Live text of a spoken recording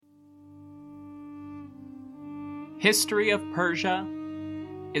History of Persia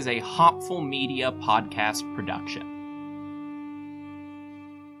is a Hopful Media podcast production.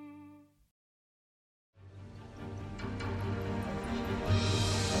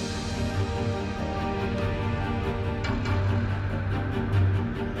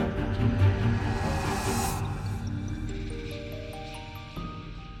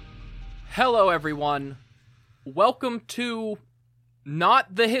 Hello, everyone. Welcome to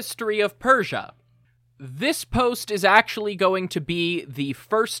Not the History of Persia. This post is actually going to be the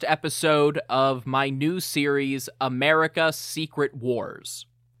first episode of my new series, America Secret Wars.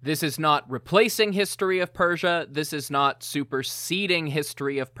 This is not replacing History of Persia. This is not superseding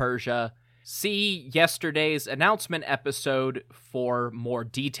History of Persia. See yesterday's announcement episode for more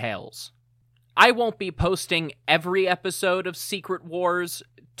details. I won't be posting every episode of Secret Wars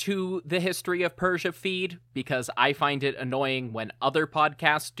to the History of Persia feed because I find it annoying when other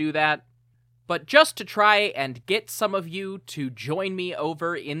podcasts do that. But just to try and get some of you to join me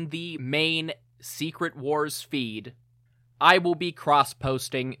over in the main Secret Wars feed, I will be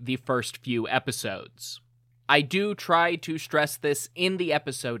cross-posting the first few episodes. I do try to stress this in the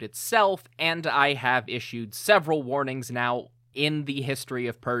episode itself, and I have issued several warnings now in the History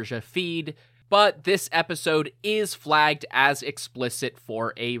of Persia feed, but this episode is flagged as explicit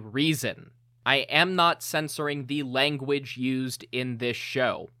for a reason. I am not censoring the language used in this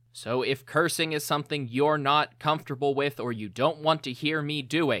show. So if cursing is something you're not comfortable with or you don't want to hear me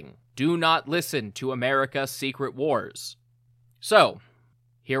doing, do not listen to America Secret Wars. So,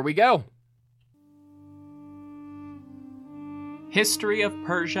 here we go. History of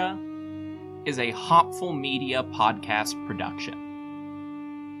Persia is a Hopful Media podcast production.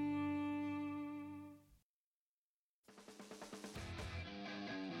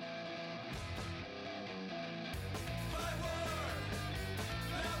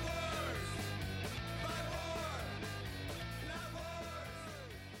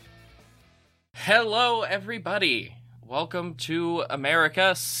 Hello, everybody. Welcome to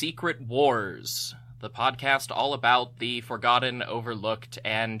America Secret Wars, the podcast all about the forgotten, overlooked,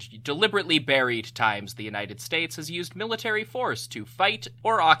 and deliberately buried times the United States has used military force to fight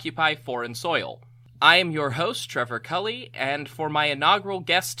or occupy foreign soil. I am your host, Trevor Cully, and for my inaugural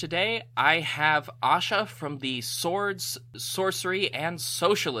guest today, I have Asha from the Swords, Sorcery, and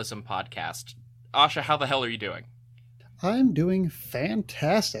Socialism podcast. Asha, how the hell are you doing? I'm doing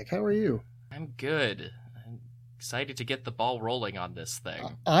fantastic. How are you? I'm good. I'm excited to get the ball rolling on this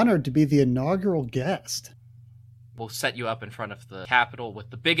thing. Honored to be the inaugural guest. We'll set you up in front of the Capitol with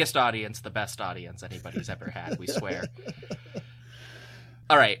the biggest audience, the best audience anybody's ever had, we swear.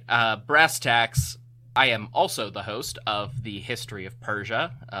 All right, brass tacks. I am also the host of the History of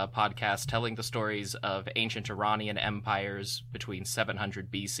Persia, a podcast telling the stories of ancient Iranian empires between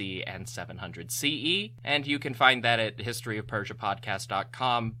 700 BC and 700 CE, and you can find that at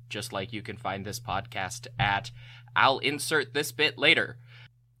historyofpersiapodcast.com, just like you can find this podcast at I'll insert this bit later.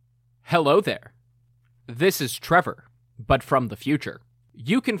 Hello there. This is Trevor, but from the future.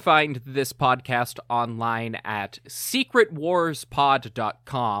 You can find this podcast online at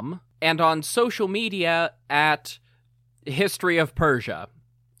secretwarspod.com, and on social media at History of Persia,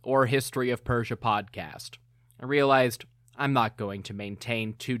 or History of Persia Podcast. I realized I'm not going to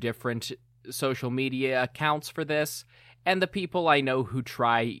maintain two different social media accounts for this, and the people I know who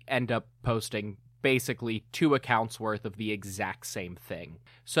try end up posting basically two accounts worth of the exact same thing.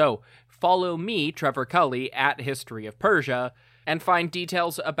 So, follow me, Trevor Cully, at History of Persia, and find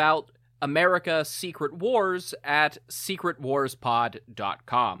details about America Secret Wars at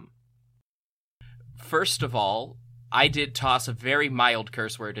secretwarspod.com. First of all, I did toss a very mild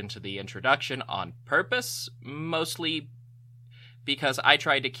curse word into the introduction on purpose, mostly because I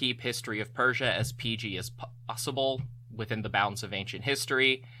tried to keep History of Persia as PG as possible within the bounds of ancient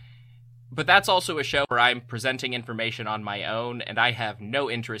history. But that's also a show where I'm presenting information on my own, and I have no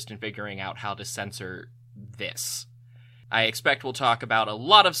interest in figuring out how to censor this. I expect we'll talk about a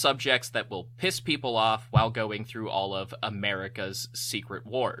lot of subjects that will piss people off while going through all of America's Secret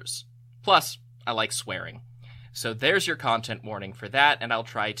Wars. Plus, I like swearing. So there's your content warning for that, and I'll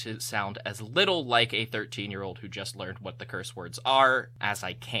try to sound as little like a 13-year-old who just learned what the curse words are as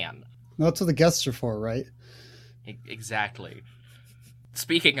I can. That's what the guests are for, right? Exactly.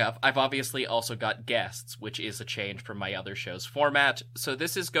 Speaking of, I've obviously also got guests, which is a change from my other show's format, so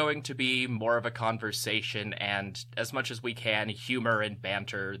this is going to be more of a conversation and, as much as we can, humor and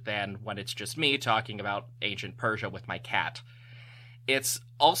banter than when it's just me talking about ancient Persia with my cat. It's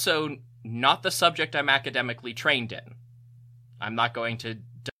also not the subject I'm academically trained in. I'm not going to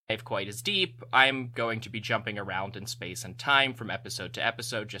dive quite as deep. I'm going to be jumping around in space and time from episode to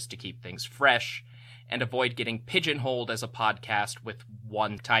episode just to keep things fresh, and avoid getting pigeonholed as a podcast with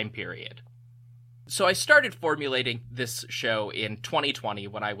one time period. So I started formulating this show in 2020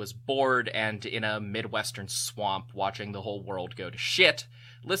 when I was bored and in a Midwestern swamp watching the whole world go to shit,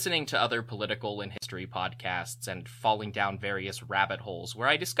 listening to other political and history podcasts, and falling down various rabbit holes where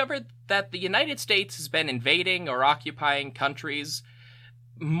I discovered that the United States has been invading or occupying countries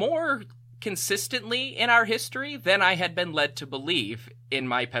more consistently in our history than I had been led to believe in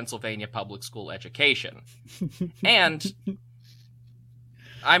my Pennsylvania public school education. And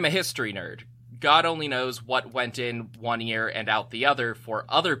I'm a history nerd. God only knows what went in one ear and out the other for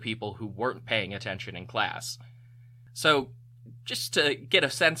other people who weren't paying attention in class. So, just to get a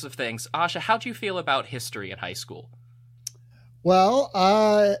sense of things, Asha, how'd you feel about history in high school? Well,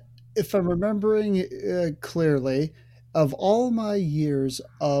 if I'm remembering clearly, of all my years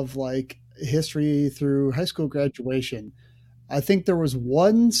of history through high school graduation, I think there was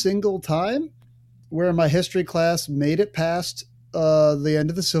one single time where my history class made it past the end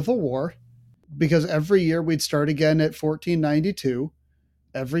of the Civil War, because every year we'd start again at 1492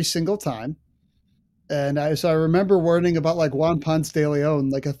 every single time. And I remember learning about Juan Ponce de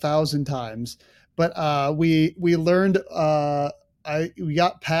Leon 1,000 times, but we learned we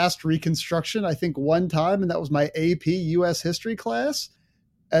got past Reconstruction I think one time, and that was my AP U.S. history class,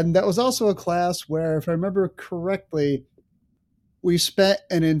 and that was also a class where, if I remember correctly, we spent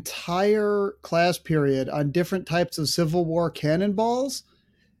an entire class period on different types of Civil War cannonballs,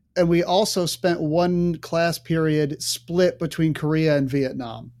 and we also spent one class period split between Korea and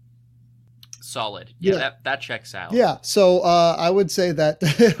Vietnam. Solid. Yeah. That checks out. Yeah. So I would say that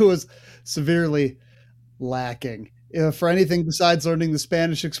it was severely lacking for anything besides learning the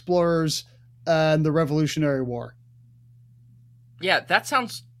Spanish explorers and the Revolutionary War. Yeah, that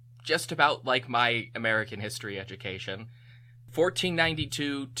sounds just about like my American history education.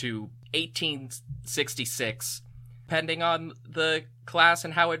 1492 to 1866, depending on the class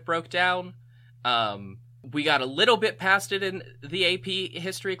and how it broke down. We got a little bit past it in the AP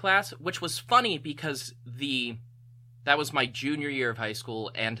history class, which was funny because that was my junior year of high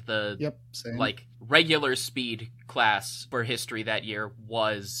school, and the regular speed class for history that year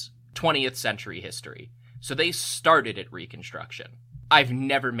was 20th century history. So they started at Reconstruction. I've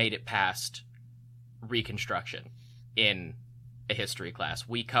never made it past Reconstruction in a history class.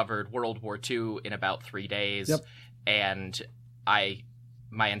 We covered World War II in about 3 days, and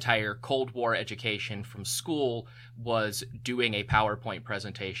my entire Cold War education from school was doing a PowerPoint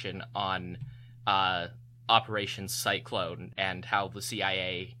presentation on Operation Cyclone and how the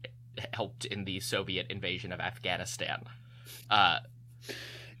CIA helped in the Soviet invasion of Afghanistan.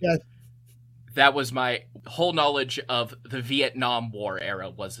 That was my whole knowledge of the Vietnam War era,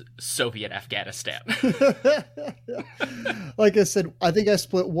 was Soviet Afghanistan. Like I said, I think I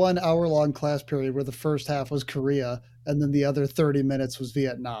split 1 hour-long class period where the first half was Korea, and then the other 30 minutes was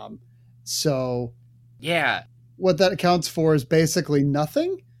Vietnam. So yeah, what that accounts for is basically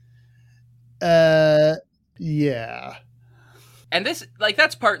nothing. Yeah. And this,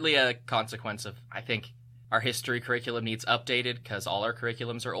 that's partly a consequence of, I think, our history curriculum needs updated, because all our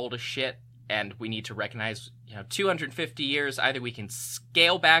curriculums are old as shit, and we need to recognize, 250 years, either we can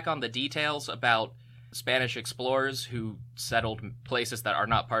scale back on the details about Spanish explorers who settled places that are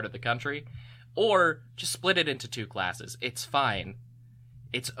not part of the country, or just split it into 2 classes. It's fine.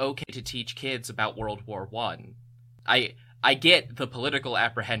 It's okay to teach kids about World War I. I get the political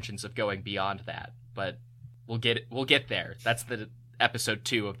apprehensions of going beyond that, but we'll get there. That's the episode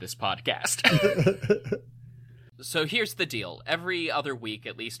 2 of this podcast. So here's the deal. Every other week,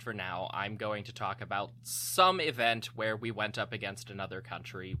 at least for now, I'm going to talk about some event where we went up against another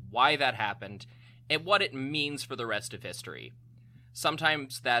country, why that happened, and what it means for the rest of history.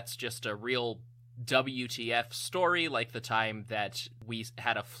 Sometimes that's just a real WTF story, like the time that we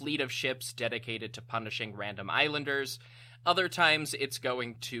had a fleet of ships dedicated to punishing random islanders. Other times it's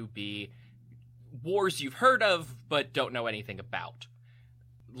going to be wars you've heard of but don't know anything about.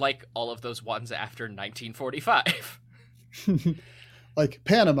 Like all of those ones after 1945. Like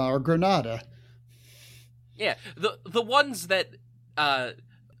Panama or Grenada. Yeah, the ones that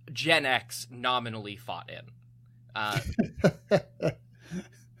Gen X nominally fought in.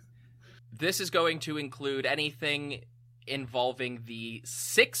 This is going to include anything involving the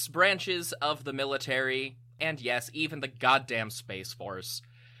 6 branches of the military, and yes, even the goddamn Space Force.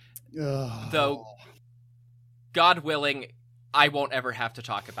 Oh. Though, God willing, I won't ever have to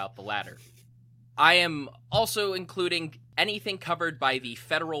talk about the latter. I am also including anything covered by the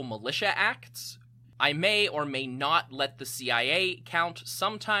Federal Militia Acts. I may or may not let the CIA count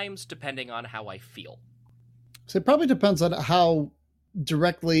sometimes, depending on how I feel. So it probably depends on how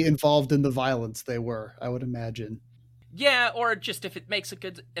directly involved in the violence they were, I would imagine. Yeah, or just if it makes a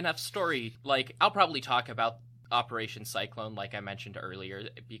good enough story. Like, I'll probably talk about Operation Cyclone, like I mentioned earlier,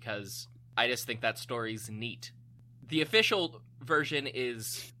 because I just think that story's neat. The official version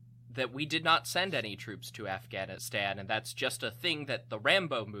is that we did not send any troops to Afghanistan, and that's just a thing that the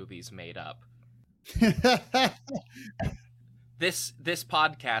Rambo movies made up. This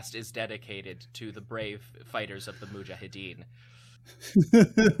podcast is dedicated to the brave fighters of the Mujahideen.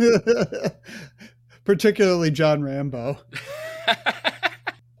 Particularly John Rambo.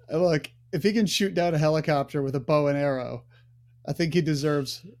 Look, if he can shoot down a helicopter with a bow and arrow, I think he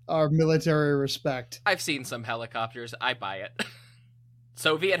deserves our military respect. I've seen some helicopters. I buy it.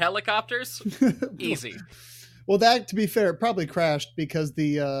 Soviet helicopters? Easy. Well, that, to be fair, it probably crashed because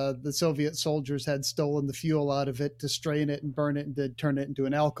the Soviet soldiers had stolen the fuel out of it to strain it and burn it and then turn it into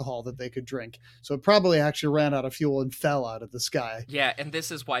an alcohol that they could drink. So it probably actually ran out of fuel and fell out of the sky. Yeah, and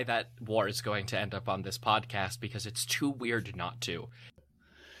this is why that war is going to end up on this podcast, because it's too weird not to.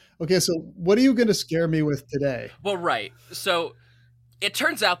 Okay, so what are you going to scare me with today? Well, right. So it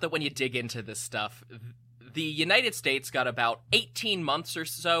turns out that when you dig into this stuff, the United States got about 18 months or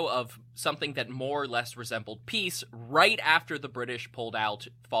so of something that more or less resembled peace right after the British pulled out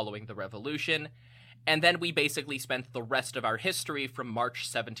following the Revolution. And then we basically spent the rest of our history from March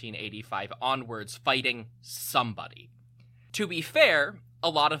 1785 onwards fighting somebody. To be fair, a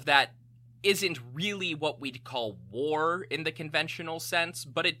lot of that isn't really what we'd call war in the conventional sense,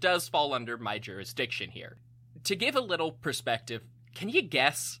 but it does fall under my jurisdiction here. To give a little perspective, can you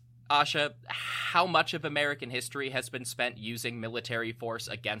guess, Asha, how much of American history has been spent using military force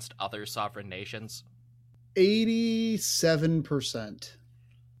against other sovereign nations? 87%.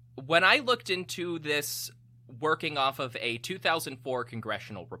 When I looked into this working off of a 2004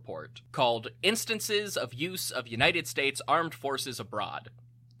 congressional report called Instances of Use of United States Armed Forces Abroad,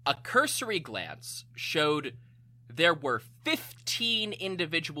 a cursory glance showed there were 15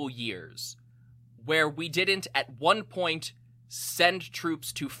 individual years where we didn't at one point send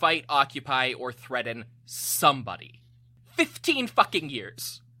troops to fight, occupy, or threaten somebody. 15 fucking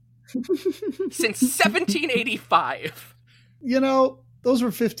years. Since 1785. You know, those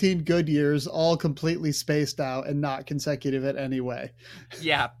were 15 good years, all completely spaced out and not consecutive in any way.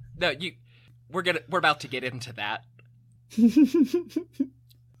 Yeah, no, we're about to get into that.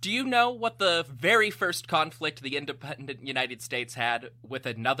 Do you know what the very first conflict the independent United States had with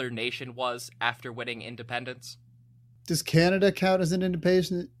another nation was after winning independence? Does Canada count as an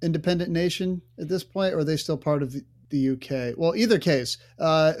independent nation at this point, or are they still part of the UK? Well, either case,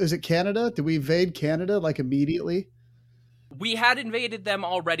 is it Canada? Did we invade Canada like immediately? We had invaded them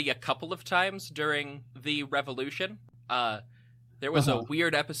already a couple of times during the Revolution. There was a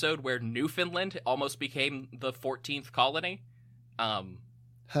weird episode where Newfoundland almost became the 14th colony.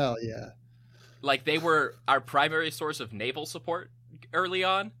 Hell yeah. Like, they were our primary source of naval support early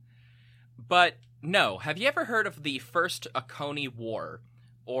on. But no, have you ever heard of the First Oconee War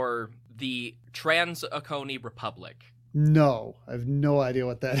or the Trans-Oconee Republic? No, I have no idea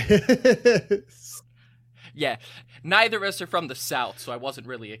what that is. Yeah, neither of us are from the South, so I wasn't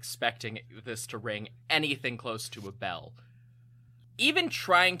really expecting this to ring anything close to a bell. Even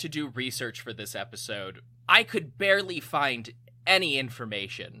trying to do research for this episode, I could barely find any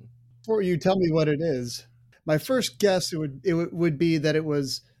information. Before you tell me what it is, my first guess would be that it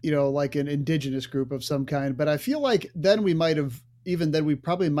was, like an indigenous group of some kind. But I feel like then we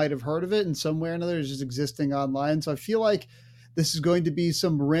probably might have heard of it in some way or another. It's just existing online. So I feel like this is going to be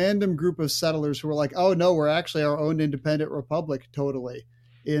some random group of settlers who are like, oh no, we're actually our own independent republic, totally,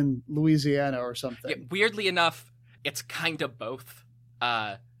 in Louisiana or something. Yeah, weirdly enough, it's kind of both.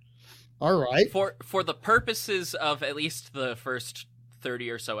 All right. For the purposes of at least the first 30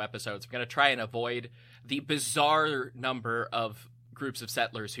 or so episodes, I'm going to try and avoid the bizarre number of groups of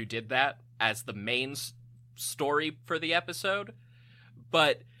settlers who did that as the main story for the episode.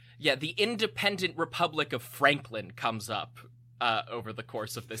 But yeah, the Independent Republic of Franklin comes up over the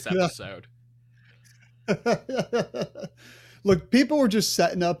course of this episode. Look, people were just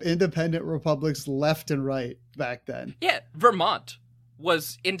setting up independent republics left and right back then. Yeah, Vermont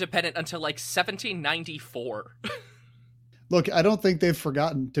was independent until like 1794. Look, I don't think they've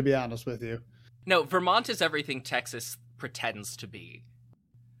forgotten, to be honest with you. No, Vermont is everything Texas pretends to be.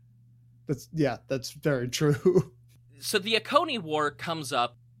 That's very true. So the Oconee War comes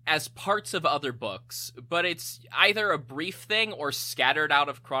up as parts of other books, but it's either a brief thing or scattered out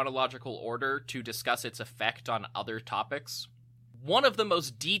of chronological order to discuss its effect on other topics. One of the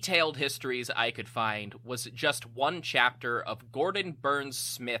most detailed histories I could find was just one chapter of Gordon Burns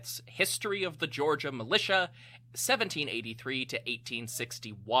Smith's History of the Georgia Militia 1783 to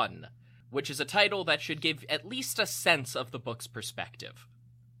 1861, which is a title that should give at least a sense of the book's perspective.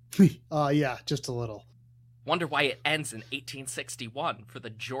 Yeah, just a little. Wonder why it ends in 1861 for the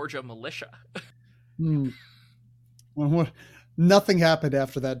Georgia militia. Well, nothing happened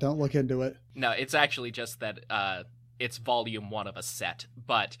after that. Don't look into it. No, it's actually just that it's volume 1 of a set,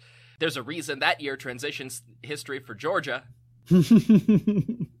 but there's a reason that year transitions history for Georgia.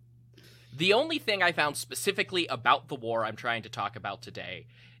 The only thing I found specifically about the war I'm trying to talk about today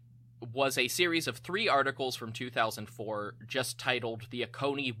was a series of 3 articles from 2004 just titled The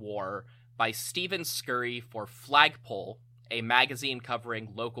Oconee War by Stephen Scurry for Flagpole, a magazine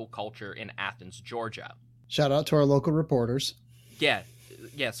covering local culture in Athens, Georgia. Shout out to our local reporters. Yeah,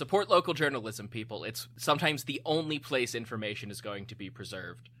 support local journalism, people. It's sometimes the only place information is going to be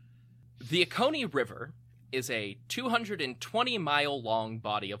preserved. The Oconee River is a 220-mile-long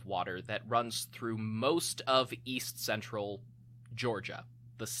body of water that runs through most of east-central Georgia,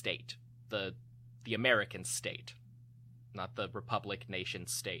 the state, the American state, not the Republic nation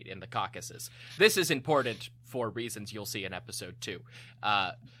state in the Caucasus. This is important for reasons you'll see in episode 2.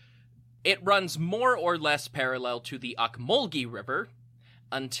 It runs more or less parallel to the Ocmulgee River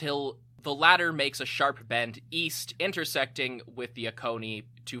until the latter makes a sharp bend east, intersecting with the Oconee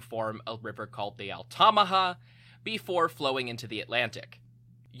to form a river called the Altamaha before flowing into the Atlantic.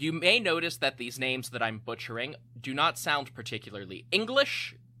 You may notice that these names that I'm butchering do not sound particularly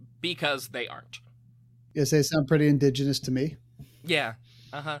English, because they aren't. Yes, they sound pretty indigenous to me. Yeah,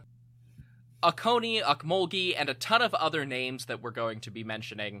 Oconee, Ocmulgee, and a ton of other names that we're going to be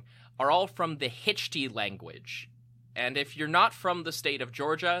mentioning are all from the Hichti language. And if you're not from the state of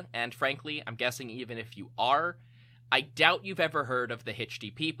Georgia, and frankly, I'm guessing even if you are, I doubt you've ever heard of the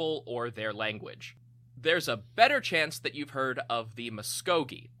Hichti people or their language. There's a better chance that you've heard of the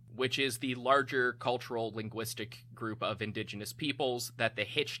Muskogee, which is the larger cultural linguistic group of indigenous peoples that the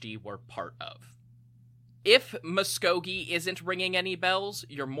Hichti were part of. If Muskogee isn't ringing any bells,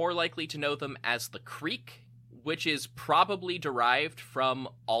 you're more likely to know them as the Creek, which is probably derived from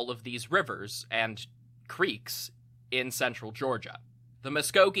all of these rivers and creeks in central Georgia. The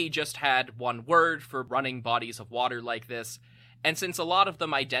Muskogee just had one word for running bodies of water like this, and since a lot of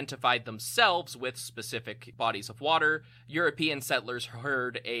them identified themselves with specific bodies of water, European settlers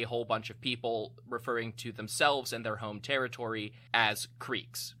heard a whole bunch of people referring to themselves and their home territory as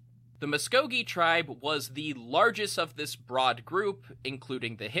creeks. The Muskogee tribe was the largest of this broad group,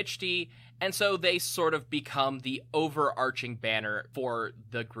 including the Hichti, and so they sort of become the overarching banner for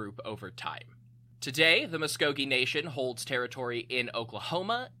the group over time. Today, the Muskogee Nation holds territory in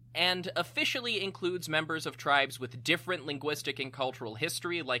Oklahoma and officially includes members of tribes with different linguistic and cultural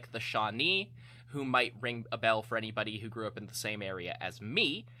history, like the Shawnee, who might ring a bell for anybody who grew up in the same area as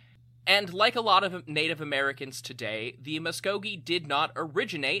me. And like a lot of Native Americans today, the Muskogee did not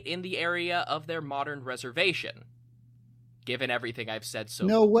originate in the area of their modern reservation. Given everything I've said so...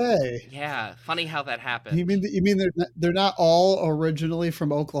 No way. Yeah, funny how that happened. You mean they're not all originally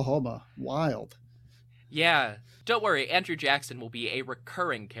from Oklahoma? Wild. Yeah, don't worry, Andrew Jackson will be a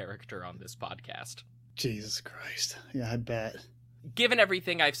recurring character on this podcast. Jesus Christ. Yeah, I bet. Given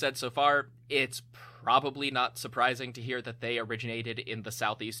everything I've said so far, it's probably not surprising to hear that they originated in the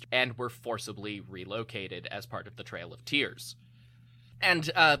Southeast and were forcibly relocated as part of the Trail of Tears. And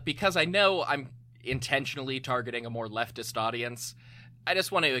because I know I'm intentionally targeting a more leftist audience, I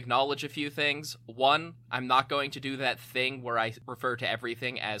just want to acknowledge a few things. One, I'm not going to do that thing where I refer to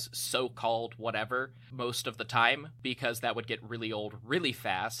everything as so-called whatever most of the time, because that would get really old really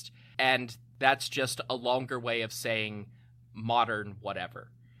fast, and that's just a longer way of saying modern whatever.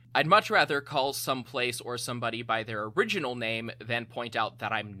 I'd much rather call some place or somebody by their original name than point out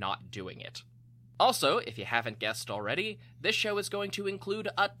that I'm not doing it. Also, if you haven't guessed already, this show is going to include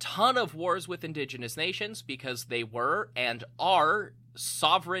a ton of wars with indigenous nations because they were and are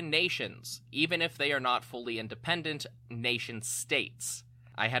sovereign nations, even if they are not fully independent nation-states.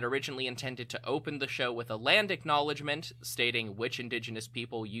 I had originally intended to open the show with a land acknowledgement stating which indigenous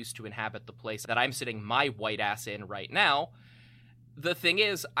people used to inhabit the place that I'm sitting my white ass in right now. The thing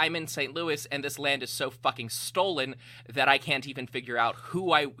is, I'm in St. Louis, and this land is so fucking stolen that I can't even figure out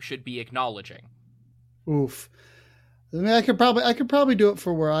who I should be acknowledging. Oof. I mean, I could probably do it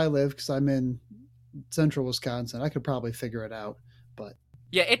for where I live because I'm in central Wisconsin. I could probably figure it out, but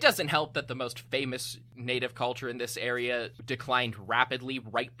yeah, it doesn't help that the most famous native culture in this area declined rapidly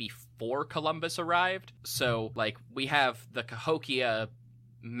right before Columbus arrived. So, like, we have the Cahokia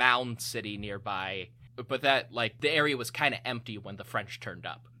Mound City nearby, but that, like, the area was kind of empty when the French turned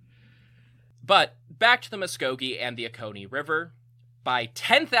up. But back to the Muskogee and the Oconee River. By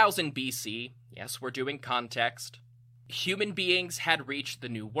 10,000 BC, Yes, we're doing context. Human beings had reached the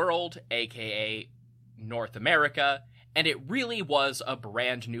New World, aka North America, and it really was a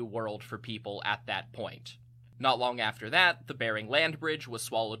brand new world for people at that point. Not long after that, the Bering Land Bridge was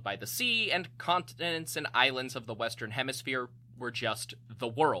swallowed by the sea, and continents and islands of the Western Hemisphere were just the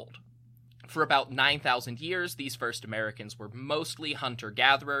world. For about 9,000 years, these first Americans were mostly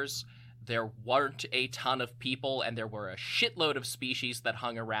hunter-gatherers. There weren't a ton of people, and there were a shitload of species that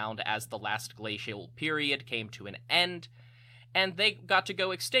hung around as the last glacial period came to an end, and they got to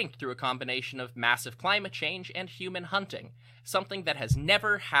go extinct through a combination of massive climate change and human hunting, something that has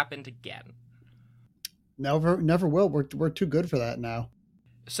never happened again. Never will. We're too good for that now.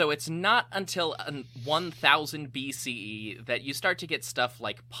 So it's not until 1000 BCE that you start to get stuff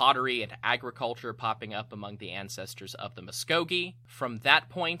like pottery and agriculture popping up among the ancestors of the Muskogee. From that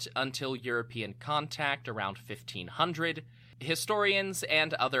point until European contact around 1500, historians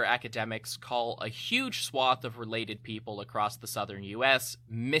and other academics call a huge swath of related people across the southern U.S.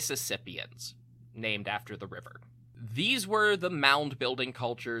 Mississippians, named after the river. These were the mound-building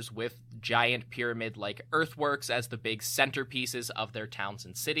cultures with giant pyramid-like earthworks as the big centerpieces of their towns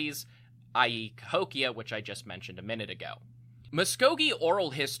and cities, i.e. Cahokia, which I just mentioned a minute ago. Muskogee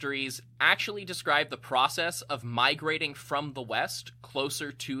oral histories actually describe the process of migrating from the west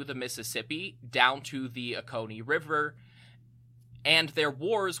closer to the Mississippi down to the Oconee River, and their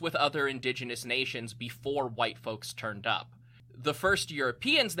wars with other indigenous nations before white folks turned up. The first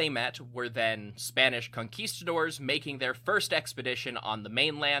Europeans they met were then Spanish conquistadors making their first expedition on the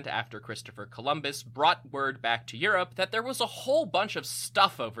mainland after Christopher Columbus brought word back to Europe that there was a whole bunch of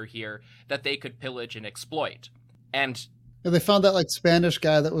stuff over here that they could pillage and exploit. And they found that like Spanish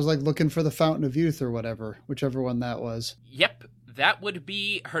guy that was like looking for the Fountain of Youth or whatever, whichever one that was. Yep, that would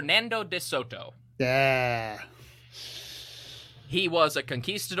be Hernando de Soto. Yeah. He was a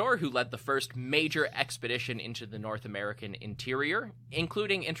conquistador who led the first major expedition into the North American interior,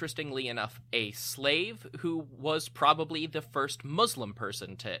 including, interestingly enough, a slave who was probably the first Muslim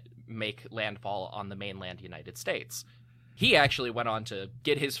person to make landfall on the mainland United States. He actually went on to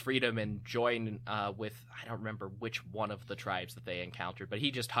get his freedom and join with, I don't remember which one of the tribes that they encountered, but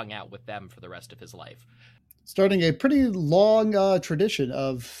he just hung out with them for the rest of his life. Starting a pretty long tradition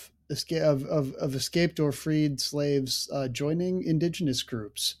of escaped or freed slaves joining indigenous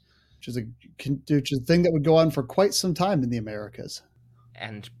groups, which is a thing that would go on for quite some time in the Americas.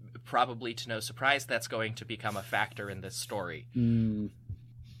 And probably to no surprise, that's going to become a factor in this story.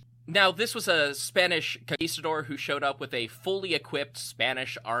 Now, this was a Spanish conquistador who showed up with a fully equipped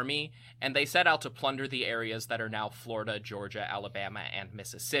Spanish army, and they set out to plunder the areas that are now Florida, Georgia, Alabama, and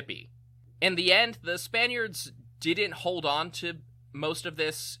Mississippi. In the end, the Spaniards didn't hold on to most of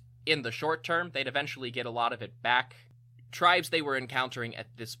this in the short term. They'd eventually get a lot of it back. Tribes they were encountering at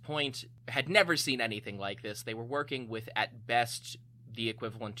this point had never seen anything like this. They were working with, at best, the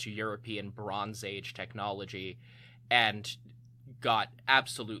equivalent to European Bronze Age technology, and got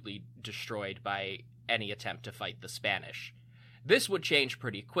absolutely destroyed by any attempt to fight the Spanish. This would change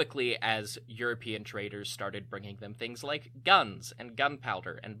pretty quickly as European traders started bringing them things like guns and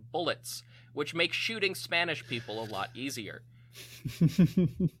gunpowder and bullets, which make shooting Spanish people a lot easier.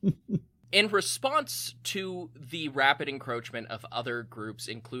 In response to the rapid encroachment of other groups,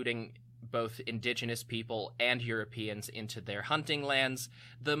 including both indigenous people and Europeans, into their hunting lands,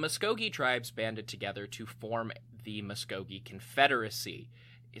 the Muskogee tribes banded together to form the Muskogee Confederacy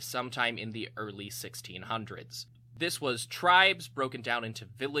sometime in the early 1600s. This was tribes broken down into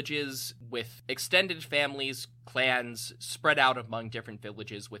villages with extended families, clans spread out among different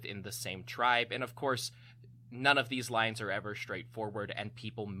villages within the same tribe, and of course, none of these lines are ever straightforward, and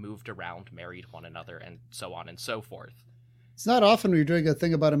people moved around, married one another, and so on and so forth. It's not often when you're doing a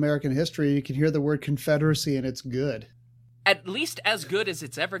thing about American history, you can hear the word Confederacy and it's good. At least as good as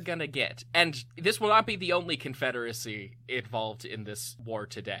it's ever gonna get. And this will not be the only Confederacy involved in this war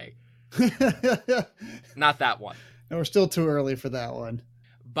today. Not that one. No, we're still too early for that one.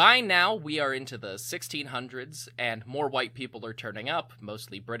 By now, we are into the 1600s, and more white people are turning up,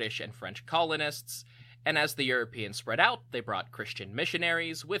 mostly British and French colonists. And as the Europeans spread out, they brought Christian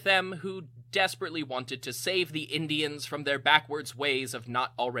missionaries with them who desperately wanted to save the Indians from their backwards ways of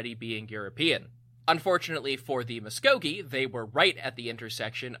not already being European. Unfortunately for the Muskogee, they were right at the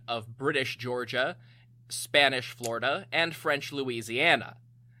intersection of British Georgia, Spanish Florida, and French Louisiana.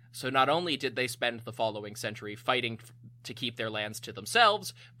 So not only did they spend the following century fighting to keep their lands to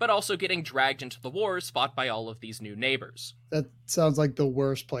themselves, but also getting dragged into the wars fought by all of these new neighbors. That sounds like the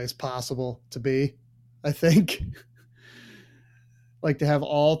worst place possible to be, I think. Like to have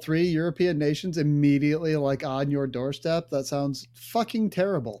all three European nations immediately like on your doorstep. That sounds fucking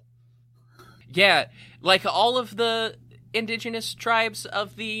terrible. Yeah, like all of the indigenous tribes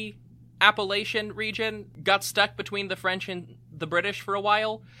of the Appalachian region got stuck between the French and the British for a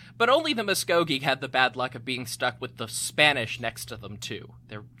while, but only the Muskogee had the bad luck of being stuck with the Spanish next to them, too.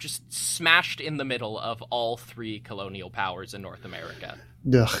 They're just smashed in the middle of all three colonial powers in North America.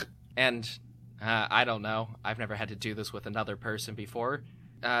 Ugh. And, I don't know. I've never had to do this with another person before.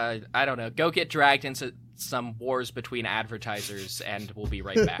 I don't know. Go get dragged into some wars between advertisers, and we'll be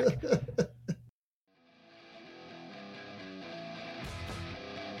right back.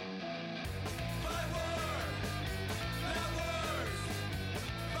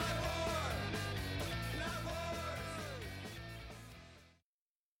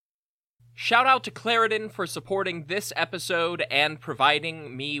 Shout out to Claritin for supporting this episode and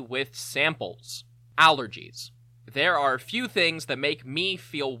providing me with samples. Allergies. There are few things that make me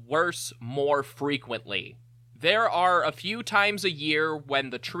feel worse more frequently. There are a few times a year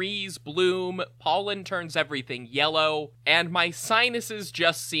when the trees bloom, pollen turns everything yellow, and my sinuses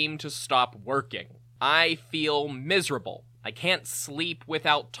just seem to stop working. I feel miserable. I can't sleep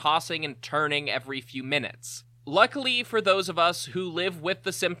without tossing and turning every few minutes. Luckily for those of us who live with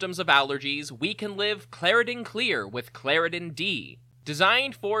the symptoms of allergies, we can live Claritin Clear with Claritin D.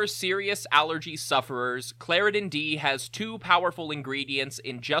 Designed for serious allergy sufferers, Claritin D has 2 powerful ingredients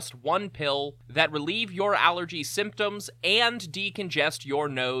in just one pill that relieve your allergy symptoms and decongest your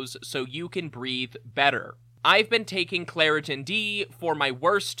nose so you can breathe better. I've been taking Claritin D for my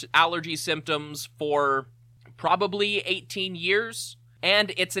worst allergy symptoms for probably 18 years,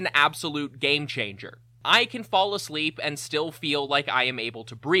 and it's an absolute game changer. I can fall asleep and still feel like I am able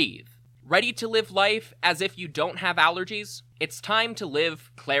to breathe. Ready to live life as if you don't have allergies? It's time to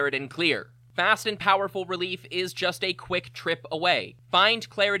live Claritin Clear. Fast and powerful relief is just a quick trip away. Find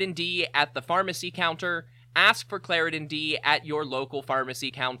Claritin D at the pharmacy counter. Ask for Claritin D at your local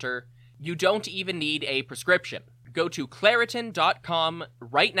pharmacy counter. You don't even need a prescription. Go to Claritin.com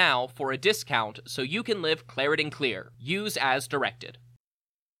right now for a discount so you can live Claritin Clear. Use as directed.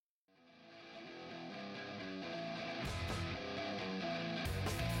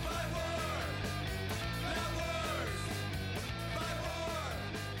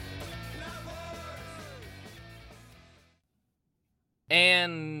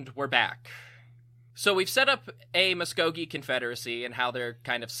 And we're back. So we've set up a Muskogee Confederacy and how they're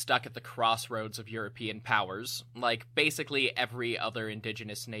kind of stuck at the crossroads of European powers. Like basically every other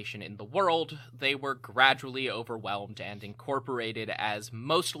indigenous nation in the world, they were gradually overwhelmed and incorporated as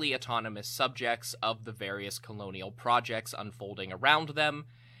mostly autonomous subjects of the various colonial projects unfolding around them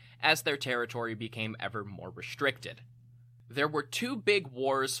as their territory became ever more restricted. There were 2 big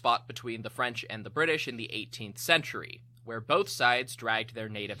wars fought between the French and the British in the 18th century, where both sides dragged their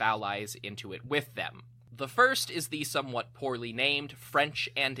native allies into it with them. The first is the somewhat poorly named French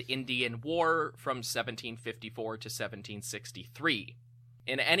and Indian War from 1754 to 1763.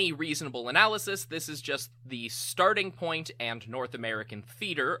 In any reasonable analysis, this is just the starting point and North American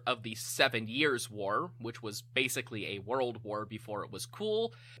theater of the 7 Years' War, which was basically a world war before it was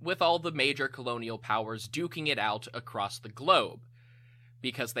cool, with all the major colonial powers duking it out across the globe,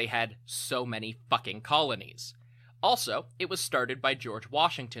 because they had so many fucking colonies. Also, it was started by George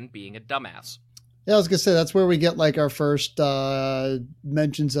Washington being a dumbass. Yeah, I was gonna say that's where we get like our first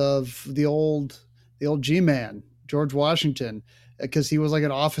mentions of the old G-man, George Washington, because he was like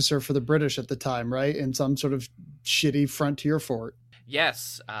an officer for the British at the time, right? In some sort of shitty frontier fort.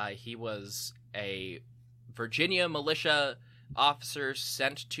 Yes, he was a Virginia militia officer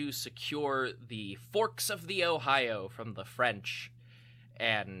sent to secure the forks of the Ohio from the French,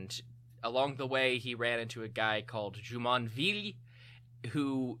 and along the way, he ran into a guy called Jumonville,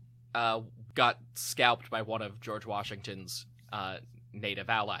 who got scalped by one of George Washington's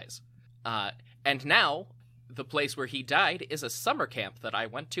native allies. And now, the place where he died is a summer camp that I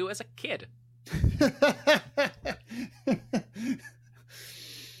went to as a kid.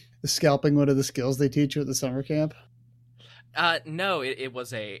 The scalping, one of the skills they teach you at the summer camp? No,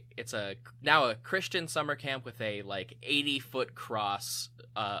 it's now a Christian summer camp with a 80-foot cross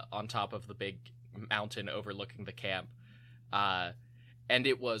on top of the big mountain overlooking the camp. And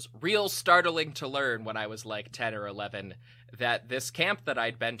it was real startling to learn when I was 10 or 11 that this camp that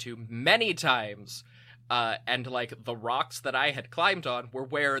I'd been to many times, and the rocks that I had climbed on were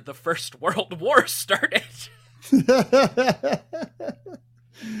where the First World War started.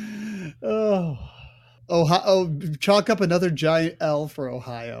 Ohio, chalk up another giant L for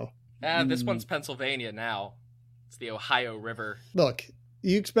Ohio. This one's Pennsylvania now. It's the Ohio River. Look,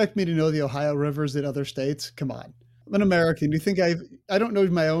 you expect me to know the Ohio rivers in other states? Come on. I'm an American. You think I don't know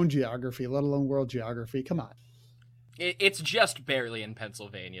my own geography, let alone world geography? Come on. It's just barely in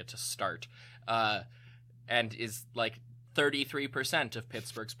Pennsylvania to start. and is like 33% of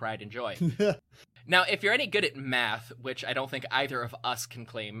Pittsburgh's pride and joy. Now, if you're any good at math, which I don't think either of us can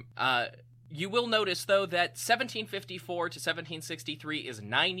claim, you will notice, though, that 1754 to 1763 is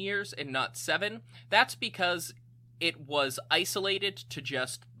 9 years and not 7. That's because it was isolated to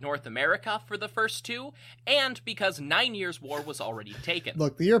just North America for the first two, and because 9 Years' War was already taken.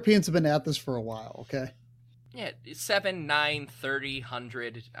 Look, the Europeans have been at this for a while, okay? Yeah, 7, 9, 30,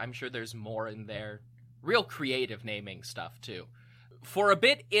 100. I'm sure there's more in there. Real creative naming stuff, too. For a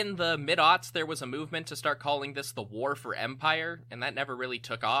bit in the mid-aughts, there was a movement to start calling this the War for Empire, and that never really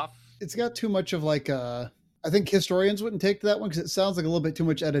took off. It's got too much of like I think historians wouldn't take to that one because it sounds like a little bit too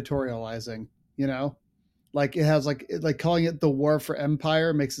much editorializing, you know? Like it has like calling it the War for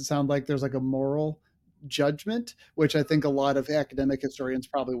Empire makes it sound like there's like a moral judgment, which I think a lot of academic historians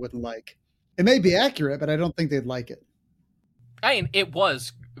probably wouldn't like. It may be accurate, but I don't think they'd like it. I mean, it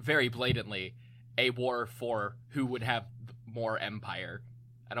was very blatantly a war for who would have more empire.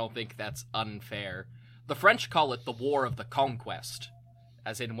 I don't think that's unfair. The French call it the War of the Conquest,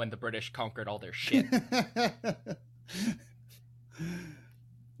 as in when the British conquered all their shit.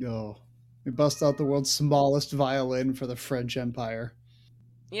 Yo, we bust out the world's smallest violin for the French Empire.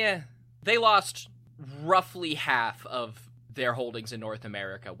 Yeah, they lost roughly half of their holdings in North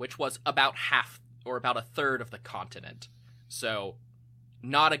America, which was about half or about a third of the continent. So,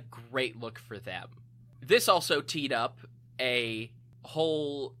 not a great look for them. This also teed up a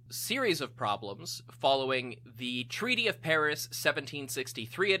whole series of problems following the Treaty of Paris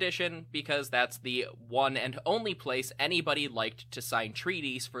 1763 edition, because that's the one and only place anybody liked to sign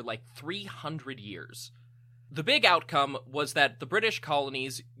treaties for like 300 years. The big outcome was that the British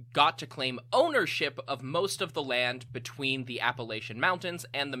colonies got to claim ownership of most of the land between the Appalachian Mountains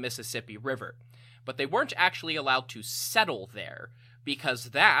and the Mississippi River, but they weren't actually allowed to settle there, because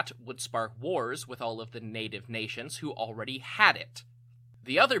that would spark wars with all of the native nations who already had it.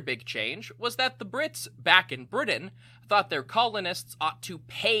 The other big change was that the Brits back in Britain thought their colonists ought to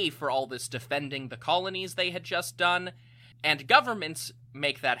pay for all this defending the colonies they had just done, and governments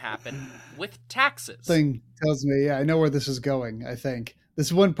make that happen with taxes. Thing tells me, yeah, I know where this is going, I think. This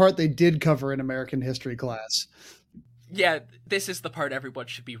is one part they did cover in American history class. Yeah, this is the part everyone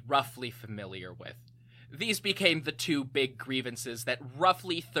should be roughly familiar with. These became the two big grievances that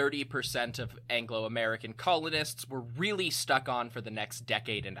roughly 30% of Anglo-American colonists were really stuck on for the next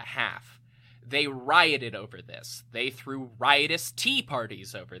decade and a half. They rioted over this. They threw riotous tea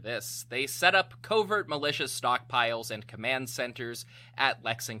parties over this. They set up covert militia stockpiles and command centers at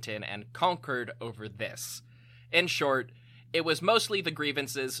Lexington and Concord over this. In short, it was mostly the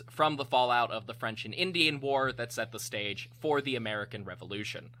grievances from the fallout of the French and Indian War that set the stage for the American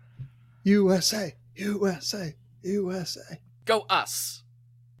Revolution. USA, USA, USA. Go us.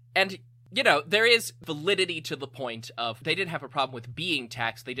 And, you know, there is validity to the point of they didn't have a problem with being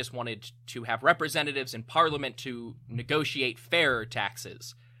taxed, they just wanted to have representatives in Parliament to negotiate fairer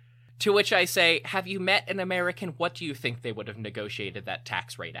taxes. To which I say, have you met an American? What do you think they would have negotiated that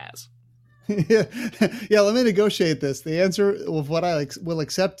tax rate as? Yeah, let me negotiate this. The answer of what I will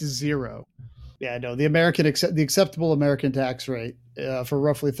accept is 0. Yeah, no, the acceptable American tax rate for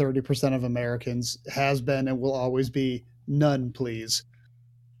roughly 30% of Americans has been and will always be none, please.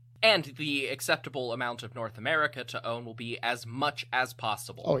 And the acceptable amount of North America to own will be as much as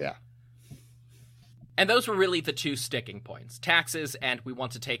possible. Oh, yeah. And those were really the two sticking points. Taxes and we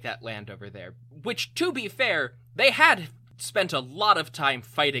want to take that land over there. Which, to be fair, they had spent a lot of time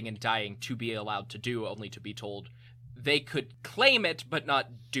fighting and dying to be allowed to do, only to be told they could claim it but not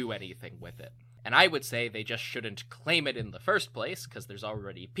do anything with it. And I would say they just shouldn't claim it in the first place, because there's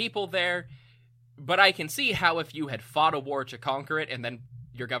already people there. But I can see how if you had fought a war to conquer it, and then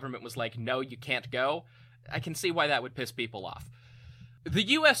your government was like, no, you can't go, I can see why that would piss people off. The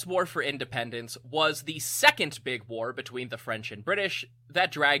U.S. War for Independence was the second big war between the French and British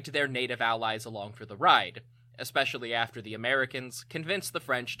that dragged their native allies along for the ride, especially after the Americans convinced the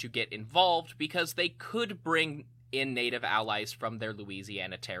French to get involved because they could bring in native allies from their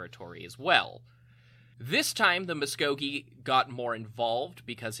Louisiana territory as well. This time, the Muskogee got more involved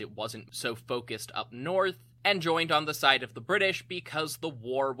because it wasn't so focused up north, and joined on the side of the British because the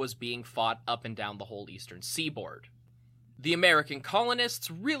war was being fought up and down the whole eastern seaboard. The American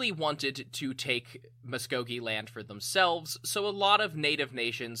colonists really wanted to take Muskogee land for themselves, so a lot of native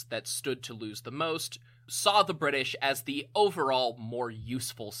nations that stood to lose the most saw the British as the overall more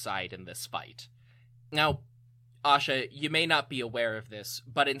useful side in this fight. Now, Asha, you may not be aware of this,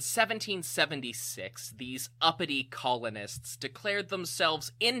 but in 1776, these uppity colonists declared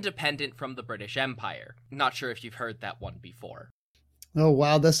themselves independent from the British Empire. Not sure if you've heard that one before. Oh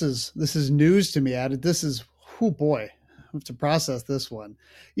wow, this is news to me. Added. This is, oh boy, I have to process this one.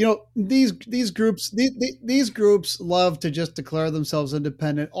 These groups these groups love to just declare themselves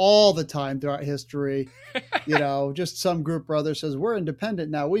independent all the time throughout history. Just some group or other says we're independent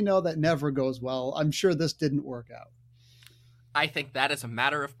now. We know that never goes well. I'm sure this didn't work out. I think that is a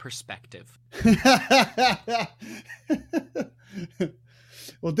matter of perspective.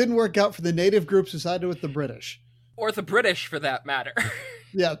 Well, it didn't work out for the native groups who sided with the British. Or the British, for that matter.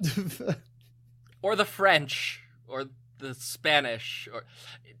 Yeah. Or the French, or the Spanish, or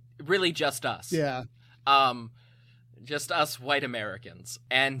really just us. Yeah. Just us white Americans.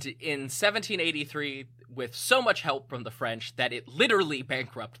 And in 1783, with so much help from the French that it literally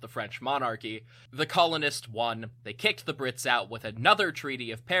bankrupted the French monarchy, the colonists won. They kicked the Brits out with another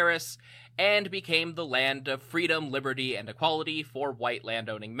Treaty of Paris and became the land of freedom, liberty, and equality for white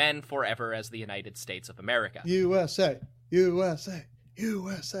landowning men forever as the United States of America. USA, USA,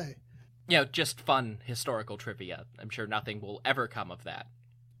 USA. Just fun historical trivia. I'm sure nothing will ever come of that.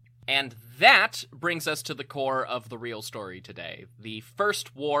 And that brings us to the core of the real story today, the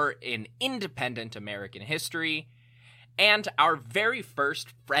first war in independent American history, and our very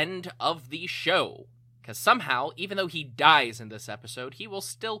first friend of the show. Because somehow, even though he dies in this episode, he will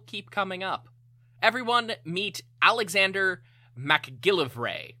still keep coming up. Everyone meet Alexander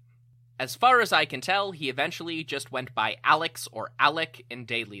MacGillivray. As far as I can tell, he eventually just went by Alex or Alec in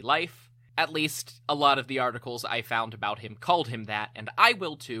daily life. At least, a lot of the articles I found about him called him that, and I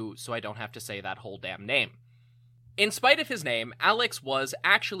will too, so I don't have to say that whole damn name. In spite of his name, Alex was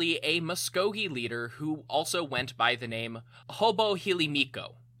actually a Muskogee leader who also went by the name Hobo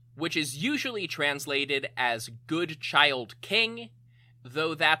Hilimiko, which is usually translated as Good Child King,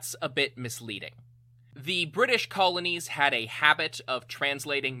 though that's a bit misleading. The British colonies had a habit of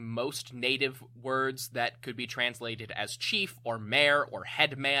translating most native words that could be translated as chief or mayor or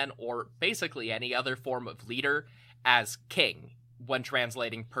headman or basically any other form of leader as king when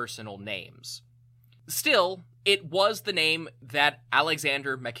translating personal names. Still, it was the name that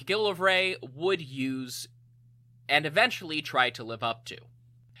Alexander MacGillivray would use and eventually try to live up to.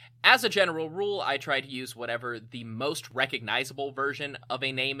 As a general rule, I try to use whatever the most recognizable version of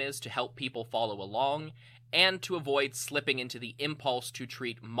a name is to help people follow along, and to avoid slipping into the impulse to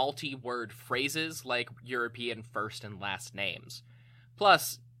treat multi-word phrases like European first and last names.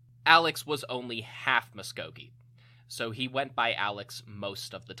 Plus, Alex was only half Muskogee, so he went by Alex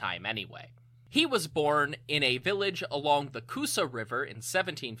most of the time anyway. He was born in a village along the Coosa River in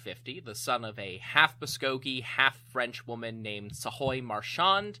 1750, the son of a half-Muskogee, half-French woman named Sahoy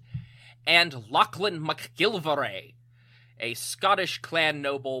Marchand, and Lachlan MacGillivray, a Scottish clan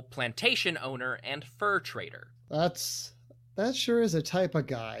noble, plantation owner, and fur trader. That sure is a type of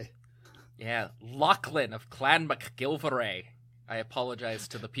guy. Yeah, Lachlan of Clan MacGillivray. I apologize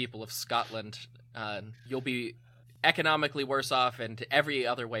to the people of Scotland. You'll be economically worse off and every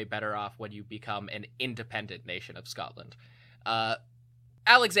other way better off when you become an independent nation of Scotland.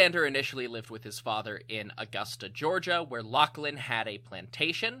 Alexander initially lived with his father in Augusta, Georgia, where Lachlan had a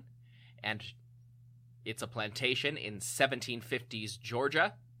plantation, and it's a plantation in 1750s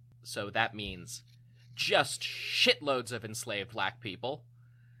Georgia, so that means just shitloads of enslaved black people.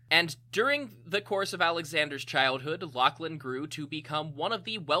 And during the course of Alexander's childhood, Lachlan grew to become one of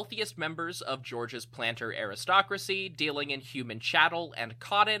the wealthiest members of Georgia's planter aristocracy, dealing in human chattel and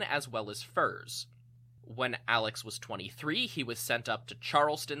cotton as well as furs. When Alex was 23, he was sent up to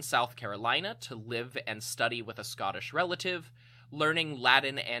Charleston, South Carolina, to live and study with a Scottish relative, learning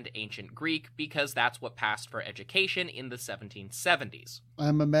Latin and ancient Greek because that's what passed for education in the 1770s.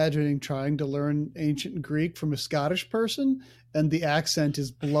 I'm imagining trying to learn ancient Greek from a Scottish person, and the accent is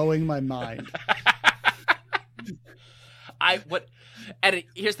blowing my mind.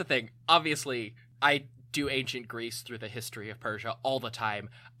 Here's the thing. Obviously, I do ancient Greece through the history of Persia all the time.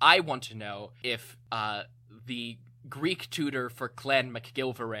 I want to know if the Greek tutor for Clan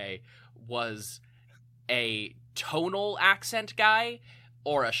MacGillivray was a tonal accent guy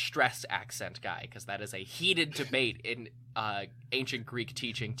or a stress accent guy, because that is a heated debate in ancient Greek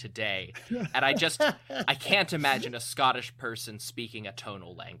teaching today. And I can't imagine a Scottish person speaking a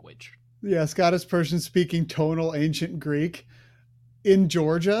tonal language. Yeah, Scottish person speaking tonal ancient Greek in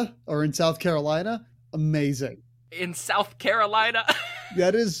Georgia or in South Carolina. Amazing. In South Carolina?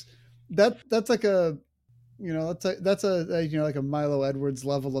 that's like a, that's a like a Milo Edwards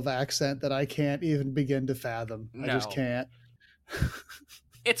level of accent that I can't even begin to fathom. No. I just can't.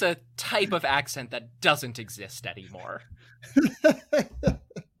 It's a type of accent that doesn't exist anymore.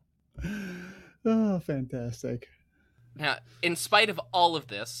 Oh, fantastic. Now, in spite of all of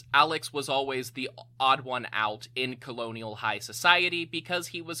this, Alex was always the odd one out in colonial high society because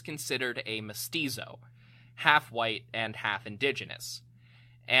he was considered a mestizo, half white and half indigenous.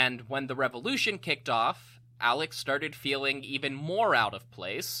 And when the revolution kicked off, Alex started feeling even more out of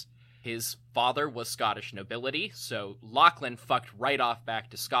place. His father was Scottish nobility, so Lachlan fucked right off back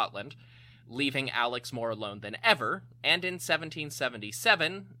to Scotland, leaving Alex more alone than ever, and in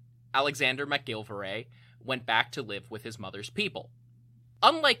 1777, Alexander MacGillivray went back to live with his mother's people.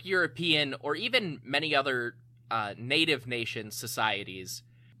 Unlike European or even many other native nation societies,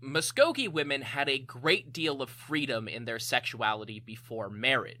 Muskogee women had a great deal of freedom in their sexuality before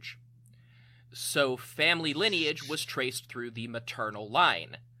marriage. So family lineage was traced through the maternal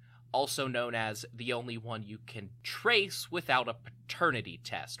line, also known as the only one you can trace without a paternity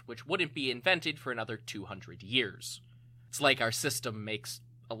test, which wouldn't be invented for another 200 years. It's like our system makes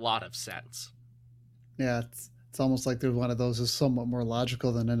a lot of sense. Yeah, it's almost like there's one of those is somewhat more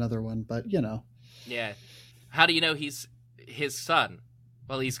logical than another one, but you know. Yeah. How do you know he's his son?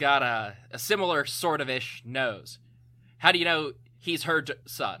 Well, he's got a similar sort of ish nose. How do you know he's her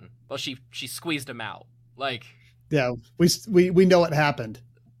son? Well, she squeezed him out. Like, yeah, we know what happened.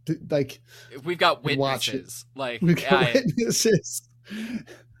 Like, we've got witnesses. Like, we've got witnesses.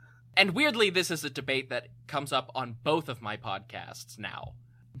 And weirdly, this is a debate that comes up on both of my podcasts now.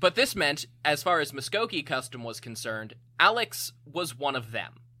 But this meant, as far as Muskogee custom was concerned, Alex was one of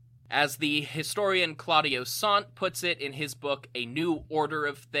them. As the historian Claudio Sant puts it in his book, A New Order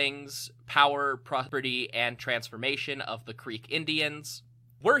of Things, Power, Property, and Transformation of the Creek Indians,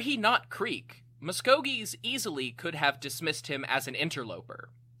 were he not Creek, Muskogees easily could have dismissed him as an interloper.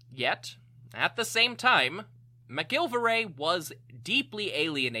 Yet, at the same time, MacGillivray was deeply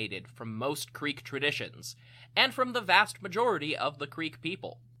alienated from most Creek traditions, and from the vast majority of the Creek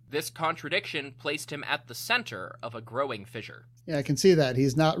people. This contradiction placed him at the center of a growing fissure. Yeah, I can see that.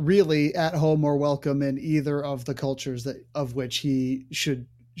 He's not really at home or welcome in either of the cultures of which he should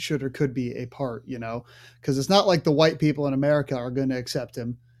or could be a part, you know, because it's not like the white people in America are going to accept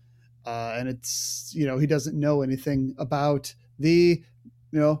him. And it's, you know, he doesn't know anything about the,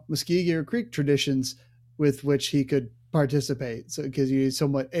 you know, Muskogee or Creek traditions with which he could participate. So because he's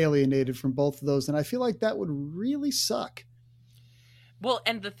somewhat alienated from both of those. And I feel like that would really suck. Well,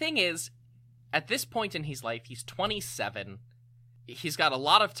 and the thing is, at this point in his life, he's 27. He's got a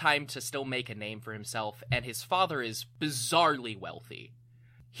lot of time to still make a name for himself, and his father is bizarrely wealthy.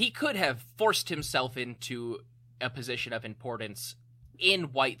 He could have forced himself into a position of importance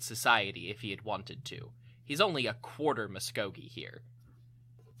in white society if he had wanted to. He's only a quarter Muskogee here.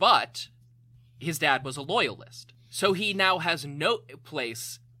 But his dad was a loyalist, so he now has no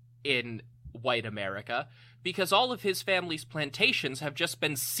place in white America, because all of his family's plantations have just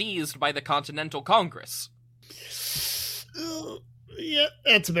been seized by the Continental Congress. Yeah,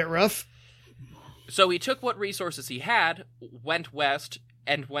 that's a bit rough. So he took what resources he had, went west,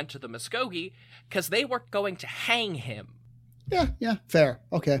 and went to the Muskogee, because they were going to hang him. Yeah, fair.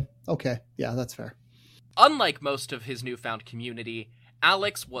 Okay, yeah, that's fair. Unlike most of his newfound community,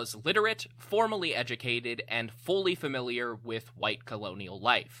 Alex was literate, formally educated, and fully familiar with white colonial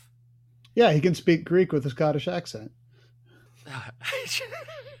life. Yeah, he can speak Greek with a Scottish accent.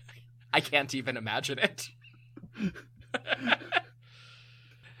 I can't even imagine it.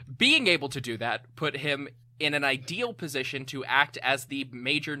 Being able to do that put him in an ideal position to act as the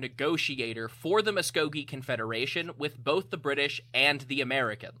major negotiator for the Muskogee Confederation with both the British and the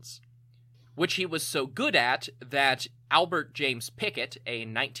Americans, which he was so good at that Albert James Pickett, a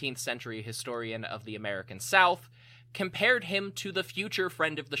 19th century historian of the American South, compared him to the future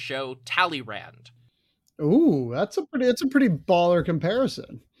friend of the show, Talleyrand. Ooh, it's a pretty baller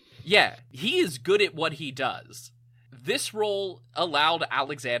comparison. Yeah, he is good at what he does. This role allowed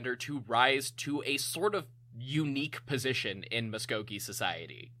Alexander to rise to a sort of unique position in Muskogee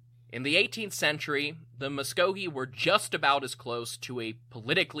society. In the 18th century, the Muskogee were just about as close to a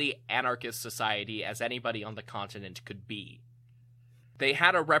politically anarchist society as anybody on the continent could be. They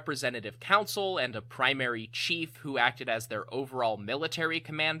had a representative council and a primary chief who acted as their overall military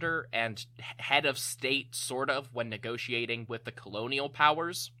commander and head of state, sort of, when negotiating with the colonial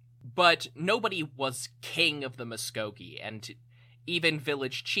powers. But nobody was king of the Muskogee, and even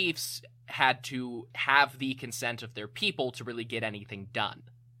village chiefs had to have the consent of their people to really get anything done.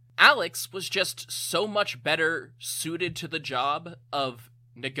 Alex was just so much better suited to the job of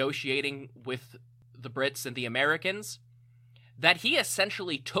negotiating with the Brits and the Americans that he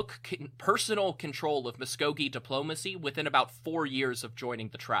essentially took personal control of Muskogee diplomacy within about 4 years of joining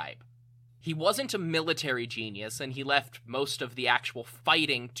the tribe. He wasn't a military genius, and he left most of the actual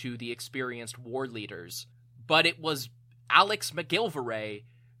fighting to the experienced war leaders, but it was Alex McGilvray,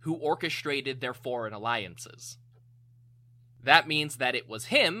 who orchestrated their foreign alliances. That means that it was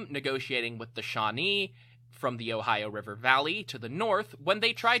him negotiating with the Shawnee from the Ohio River Valley to the north when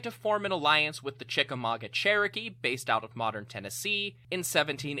they tried to form an alliance with the Chickamauga Cherokee, based out of modern Tennessee, in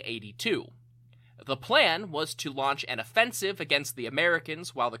 1782. The plan was to launch an offensive against the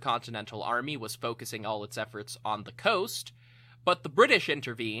Americans while the Continental Army was focusing all its efforts on the coast, but the British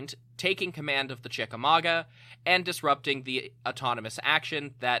intervened, taking command of the Chickamauga and disrupting the autonomous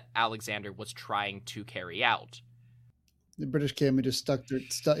action that Alexander was trying to carry out. The British came and just stuck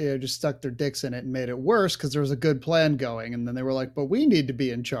their dicks in it and made it worse because there was a good plan going, and then they were like, "But we need to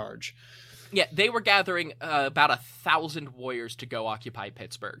be in charge." Yeah, they were gathering about 1,000 warriors to go occupy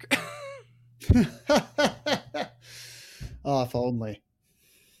Pittsburgh. Oh, if only.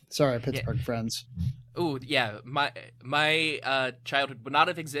 Sorry, Pittsburgh friends. Ooh, yeah, my childhood would not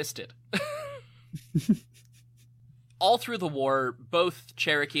have existed. All through the war, both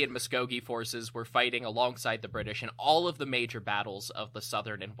Cherokee and Muskogee forces were fighting alongside the British in all of the major battles of the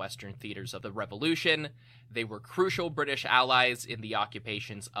southern and western theaters of the Revolution. They were crucial British allies in the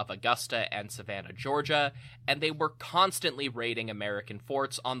occupations of Augusta and Savannah, Georgia, and they were constantly raiding American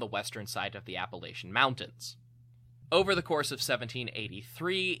forts on the western side of the Appalachian Mountains. Over the course of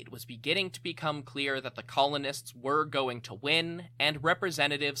 1783, it was beginning to become clear that the colonists were going to win, and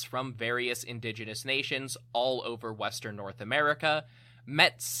representatives from various indigenous nations all over Western North America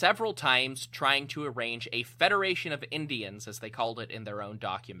met several times trying to arrange a federation of Indians, as they called it in their own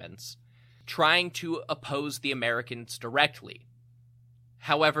documents, trying to oppose the Americans directly.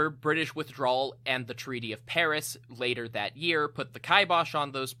 However, British withdrawal and the Treaty of Paris later that year put the kibosh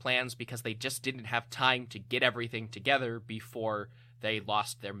on those plans because they just didn't have time to get everything together before they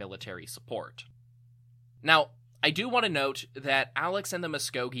lost their military support. Now, I do want to note that Alex and the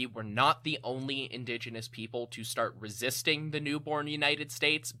Muskogee were not the only indigenous people to start resisting the newborn United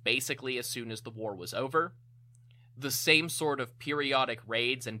States basically as soon as the war was over. The same sort of periodic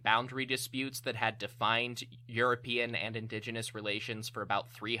raids and boundary disputes that had defined European and indigenous relations for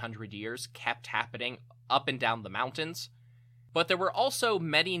about 300 years kept happening up and down the mountains. But there were also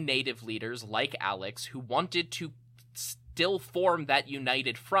many native leaders like Alex who wanted to still form that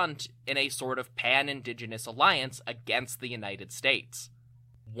united front in a sort of pan-indigenous alliance against the United States.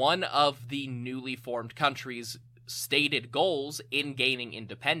 One of the newly formed countries' stated goals in gaining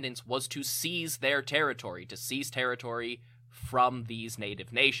independence was to seize their territory, from these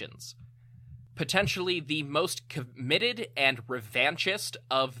native nations. Potentially the most committed and revanchist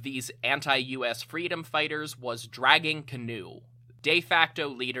of these anti-US freedom fighters was Dragging Canoe, de facto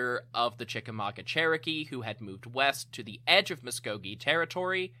leader of the Chickamauga Cherokee, who had moved west to the edge of Muskogee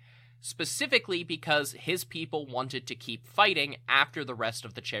territory, specifically because his people wanted to keep fighting after the rest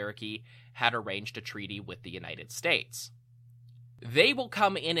of the Cherokee had arranged a treaty with the United States. They will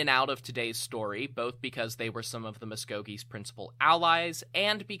come in and out of today's story, both because they were some of the Muskogee's principal allies,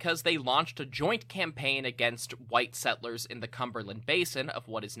 and because they launched a joint campaign against white settlers in the Cumberland Basin of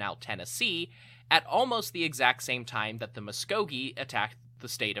what is now Tennessee, at almost the exact same time that the Muskogee attacked the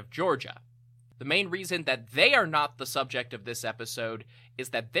state of Georgia. The main reason that they are not the subject of this episode is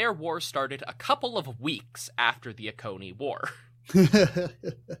that their war started a couple of weeks after the Oconee War.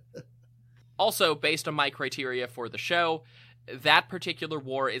 Also, based on my criteria for the show, that particular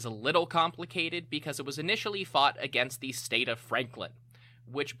war is a little complicated because it was initially fought against the state of Franklin,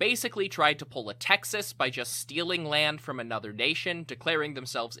 which basically tried to pull a Texas by just stealing land from another nation, declaring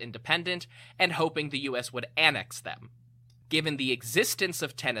themselves independent, and hoping the U.S. would annex them. Given the existence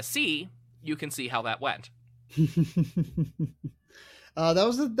of Tennessee, you can see how that went. That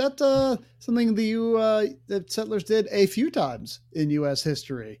was something the settlers did a few times in U.S.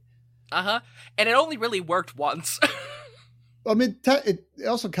 history. And it only really worked once. I mean, it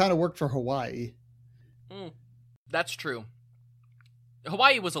also kind of worked for Hawaii. That's true.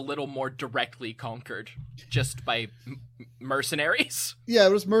 Hawaii was a little more directly conquered just by mercenaries. Yeah,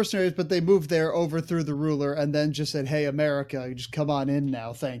 it was mercenaries, but they moved there, overthrew the ruler, and then just said, "Hey, America, you just come on in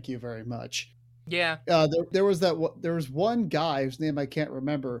now. Thank you very much." Yeah. There was one guy whose name I can't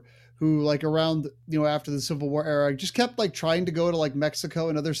remember who, like, around, after the Civil War era, just kept like trying to go to like Mexico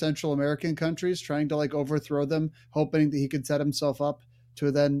and other Central American countries, trying to like overthrow them, hoping that he could set himself up to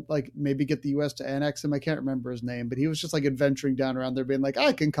then like maybe get the U.S. to annex him. I can't remember his name, but he was just like adventuring down around there, being like,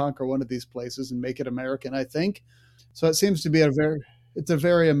 I can conquer one of these places and make it American, I think. So it seems to be a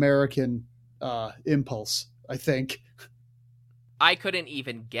very American impulse, I think. I couldn't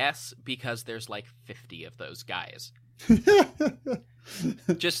even guess because there's like 50 of those guys.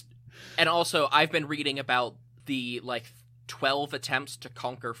 And also I've been reading about the like 12 attempts to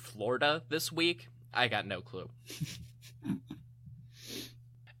conquer Florida this week. I got no clue.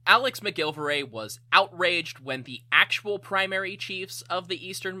 Alex McGilvray was outraged when the actual primary chiefs of the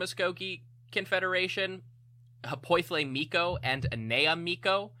Eastern Muskogee Confederation, Hapoithle Miko and Anea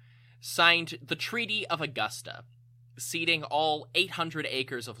Miko, signed the Treaty of Augusta, ceding all 800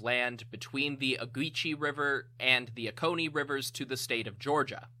 acres of land between the Ogeechee River and the Oconee Rivers to the state of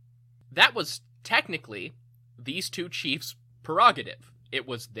Georgia. That was technically these two chiefs' prerogative. It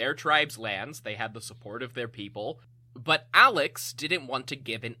was their tribe's lands, they had the support of their people, but Alex didn't want to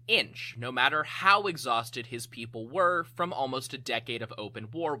give an inch, no matter how exhausted his people were from almost a decade of open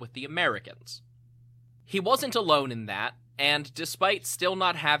war with the Americans. He wasn't alone in that, and despite still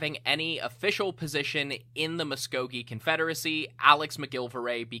not having any official position in the Muskogee Confederacy, Alex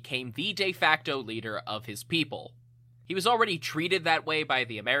McGilvray became the de facto leader of his people. He was already treated that way by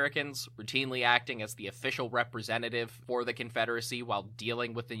the Americans, routinely acting as the official representative for the Confederacy while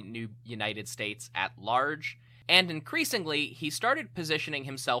dealing with the new United States at large, and increasingly, he started positioning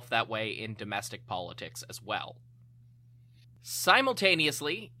himself that way in domestic politics as well.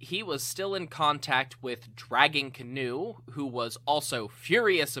 Simultaneously, he was still in contact with Dragging Canoe, who was also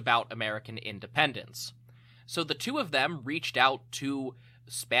furious about American independence. So the two of them reached out to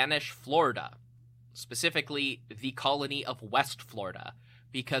Spanish Florida, specifically the colony of West Florida,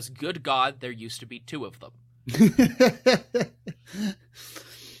 because good God, there used to be two of them.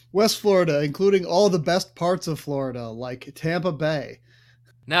 West Florida, including all the best parts of Florida, like Tampa Bay.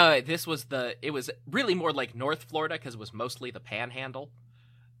 No, it was really more like North Florida because it was mostly the Panhandle.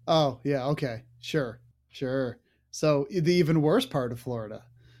 Oh, yeah, okay. Sure. So the even worse part of Florida.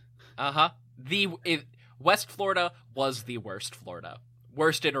 Uh-huh. West Florida was the worst Florida.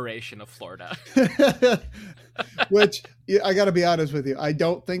 Worst iteration of Florida. Which, I gotta be honest with you, I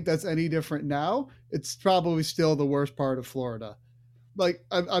don't think that's any different now. It's probably still the worst part of Florida. Like,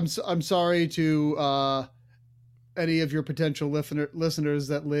 I'm sorry to any of your potential listeners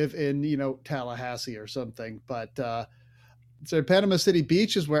that live in, Tallahassee or something, but so Panama City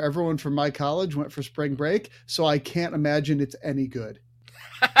Beach is where everyone from my college went for spring break, so I can't imagine it's any good.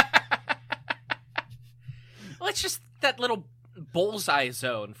 Well, it's just that little bullseye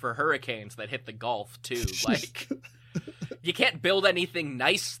zone for hurricanes that hit the Gulf, too. Like, you can't build anything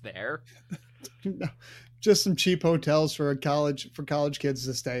nice there. No, just some cheap hotels for college kids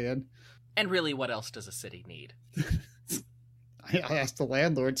to stay in. And really, what else does a city need? I asked the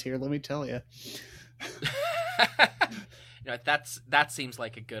landlords here, let me tell you. That seems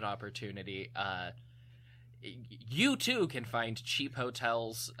like a good opportunity. You too can find cheap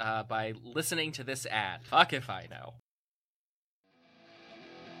hotels by listening to this ad. Fuck if I know.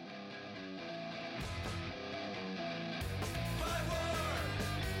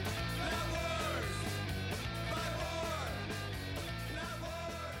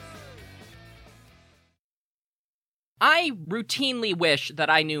 I routinely wish that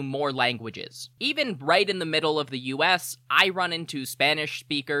I knew more languages. Even right in the middle of the US, I run into Spanish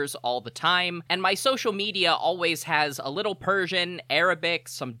speakers all the time, and my social media always has a little Persian, Arabic,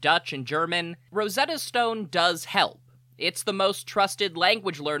 some Dutch, and German. Rosetta Stone does help. It's the most trusted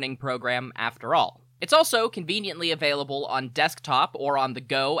language learning program after all. It's also conveniently available on desktop or on the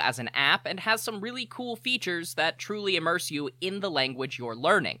go as an app and has some really cool features that truly immerse you in the language you're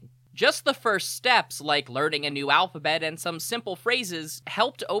learning. Just the first steps, like learning a new alphabet and some simple phrases,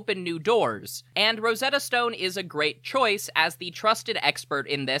 helped open new doors, and Rosetta Stone is a great choice as the trusted expert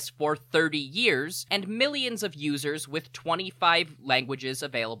in this for 30 years and millions of users with 25 languages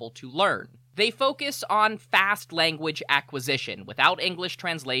available to learn. They focus on fast language acquisition without English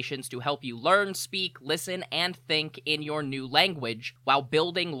translations to help you learn, speak, listen, and think in your new language while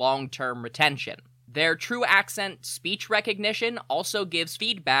building long-term retention. Their true accent speech recognition also gives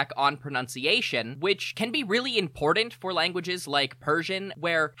feedback on pronunciation, which can be really important for languages like Persian,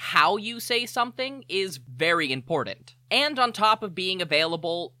 where how you say something is very important. And on top of being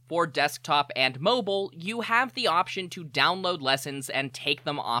available for desktop and mobile, you have the option to download lessons and take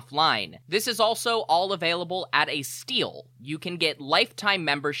them offline. This is also all available at a steal. You can get lifetime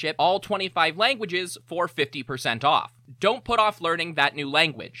membership, all 25 languages, for 50% off. Don't put off learning that new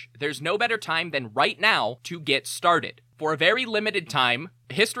language. There's no better time than right now to get started. For a very limited time,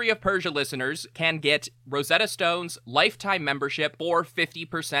 History of Persia listeners can get Rosetta Stone's lifetime membership for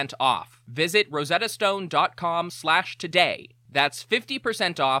 50% off. Visit rosettastone.com/today. That's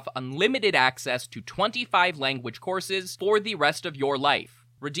 50% off unlimited access to 25 language courses for the rest of your life.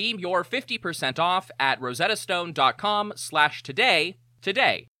 Redeem your 50% off at rosettastone.com/today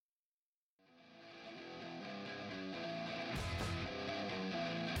today.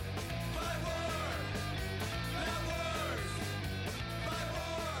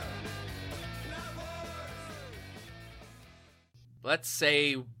 let's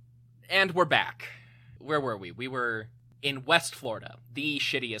say, and we're back. Where were we? We were in West Florida, the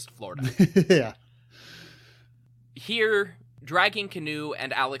shittiest Florida. Yeah. Here, Dragging Canoe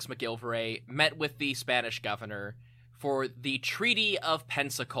and Alex McGilvray met with the Spanish governor for the Treaty of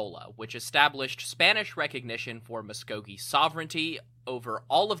Pensacola, which established Spanish recognition for Muskogee sovereignty over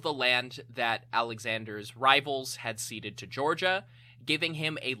all of the land that Alexander's rivals had ceded to Georgia, giving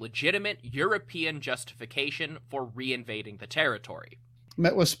him a legitimate European justification for reinvading the territory.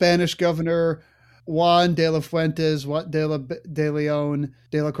 Met with Spanish Governor Juan de la Fuentes, de Leon,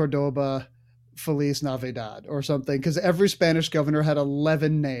 de la Cordoba, Feliz Navidad, or something, because every Spanish governor had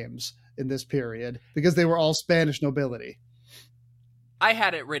 11 names in this period, because they were all Spanish nobility. I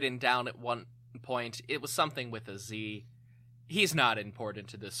had it written down at one point. It was something with a Z. He's not important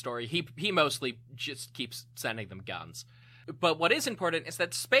to this story. He mostly just keeps sending them guns. But what is important is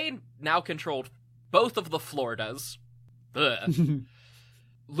that Spain now controlled both of the Floridas.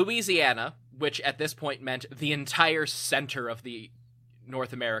 Louisiana, which at this point meant the entire center of the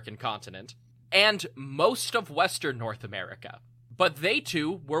North American continent, and most of Western North America. But they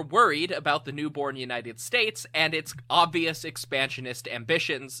too were worried about the newborn United States and its obvious expansionist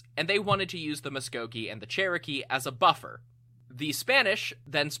ambitions, and they wanted to use the Muskogee and the Cherokee as a buffer. The Spanish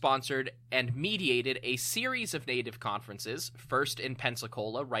then sponsored and mediated a series of native conferences, first in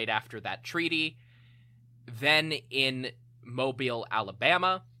Pensacola right after that treaty, then in Mobile,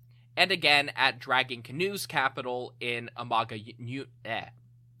 Alabama, and again at Dragging Canoe's capital in Amagauni.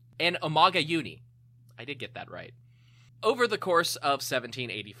 I did get that right. Over the course of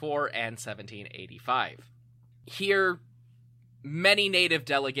 1784 and 1785. Here, many native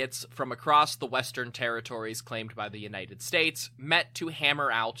delegates from across the western territories claimed by the United States met to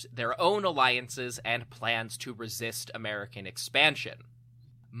hammer out their own alliances and plans to resist American expansion.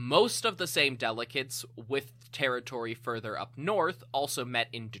 Most of the same delegates with territory further up north also met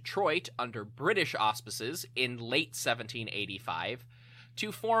in Detroit under British auspices in late 1785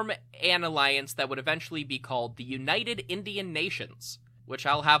 to form an alliance that would eventually be called the United Indian Nations, which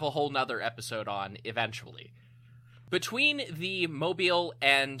I'll have a whole nother episode on eventually. Between the Mobile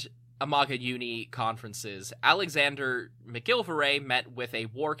and Amagauni conferences, Alexander McGilvray met with a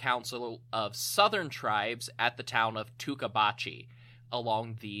war council of southern tribes at the town of Tucabachi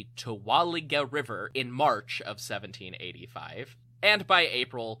along the Towaliga River in March of 1785, and by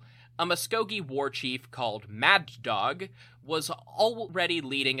April, a Muskogee war chief called Mad Dog was already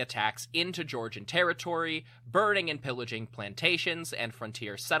leading attacks into Georgian territory, burning and pillaging plantations and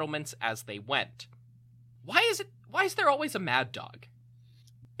frontier settlements as they went. Why is there always a Mad Dog?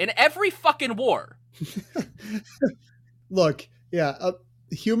 In every fucking war. Look, yeah,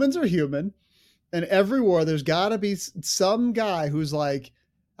 humans are human. In every war, there's got to be some guy who's like,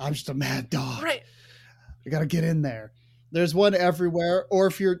 I'm just a mad dog. Right. I got to get in there. There's one everywhere. Or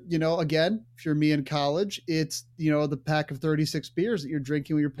if you're, again, if you're me in college, it's, the pack of 36 beers that you're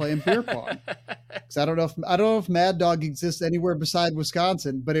drinking when you're playing beer pong. Because I don't know if Mad Dog exists anywhere beside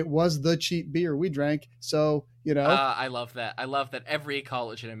Wisconsin, but it was the cheap beer we drank. So, I love that. I love that every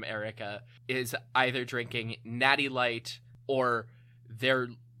college in America is either drinking Natty Light or their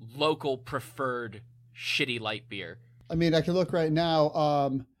local preferred shitty light beer. I mean, I can look right now. I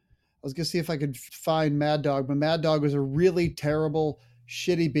was going to see if I could find Mad Dog, but Mad Dog was a really terrible,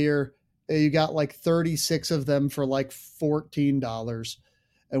 shitty beer. You got like 36 of them for like $14,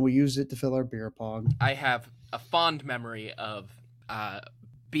 and we used it to fill our beer pong. I have a fond memory of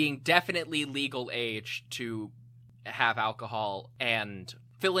being definitely legal age to have alcohol and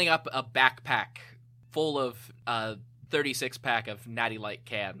filling up a backpack full of 36-pack of Natty Light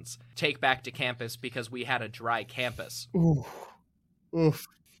cans, take back to campus because we had a dry campus. Ooh. Oof.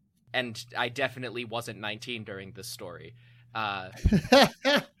 And I definitely wasn't 19 during this story. That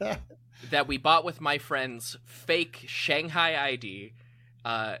we bought with my friend's fake Shanghai ID,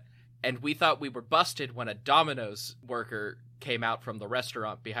 and we thought we were busted when a Domino's worker came out from the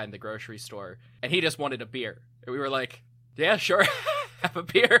restaurant behind the grocery store, and he just wanted a beer. And we were like, yeah, sure. Have a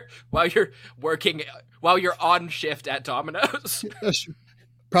beer while you're on shift at Domino's.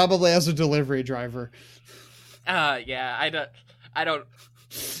 Probably as a delivery driver. Yeah, I don't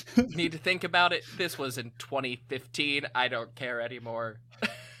need to think about it. This was in 2015. I don't care anymore.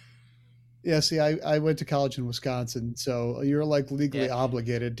 Yeah, see, I went to college in Wisconsin, so you're like legally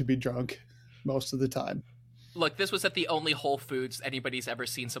obligated to be drunk most of the time. Look, this was at the only Whole Foods anybody's ever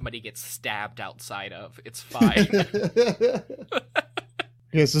seen somebody get stabbed outside of. It's fine.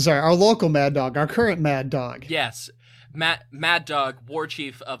 Yes, sorry, our local Mad Dog, our current Mad Dog. Yes, Mad Dog, war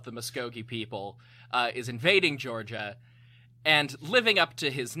chief of the Muskogee people, is invading Georgia, And living up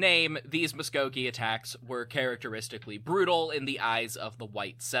to his name, these Muskogee attacks were characteristically brutal in the eyes of the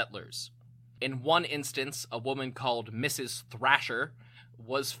white settlers. In one instance, a woman called Mrs. Thrasher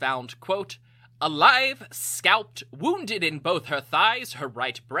was found, quote, alive, scalped, wounded in both her thighs, her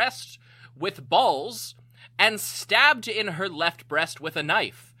right breast, with balls, and stabbed in her left breast with a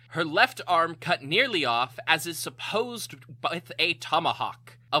knife, her left arm cut nearly off, as is supposed with a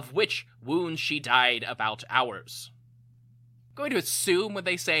tomahawk, of which wound she died about hours. I'm going to assume when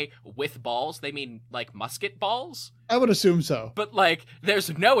they say with balls, they mean, like, musket balls? I would assume so. But, like,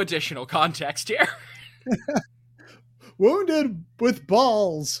 there's no additional context here. Wounded with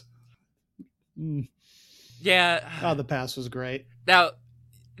balls. Mm. Yeah. Oh, the pass was great. Now,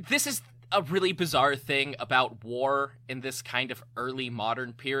 this is a really bizarre thing about war in this kind of early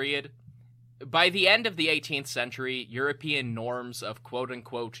modern period. By the end of the 18th century, European norms of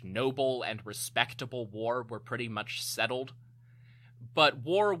quote-unquote noble and respectable war were pretty much settled. But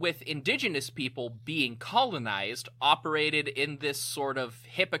war with indigenous people being colonized operated in this sort of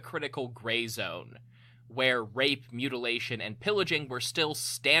hypocritical gray zone, where rape, mutilation, and pillaging were still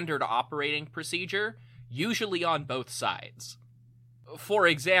standard operating procedure, usually on both sides. For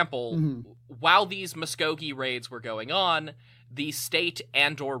example, while these Muskogee raids were going on, the state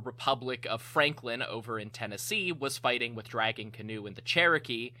and/or Republic of Franklin over in Tennessee was fighting with Dragging Canoe and the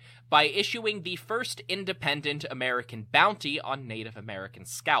Cherokee by issuing the first independent American bounty on Native American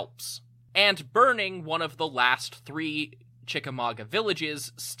scalps, and burning one of the last 3 Chickamauga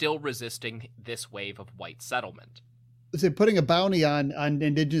villages still resisting this wave of white settlement. So putting a bounty on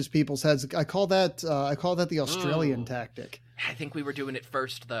indigenous people's heads, I call that the Australian tactic. I think we were doing it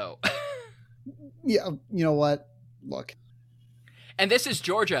first, though. Yeah, you know what? Look. And this is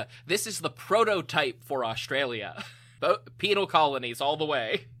Georgia. This is the prototype for Australia. Penal colonies all the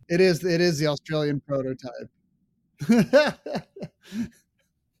way. It is the Australian prototype.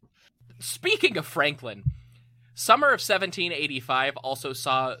 Speaking of Franklin, summer of 1785 also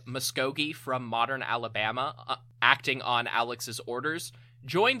saw Muskogee from modern Alabama, acting on Alex's orders,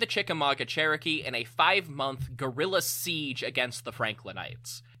 join the Chickamauga Cherokee in a 5-month guerrilla siege against the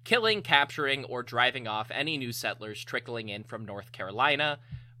Franklinites, killing, capturing, or driving off any new settlers trickling in from North Carolina,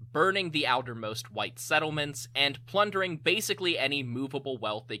 burning the outermost white settlements, and plundering basically any movable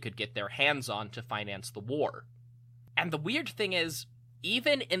wealth they could get their hands on to finance the war. And the weird thing is,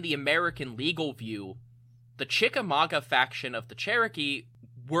 even in the American legal view, the Chickamauga faction of the Cherokee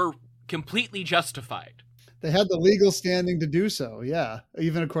were completely justified. They had the legal standing to do so, yeah,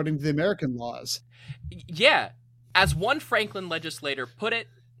 even according to the American laws. Yeah. As one Franklin legislator put it,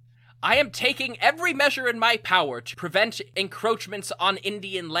 I am taking every measure in my power to prevent encroachments on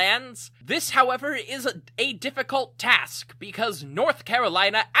Indian lands. This, however, is a difficult task because North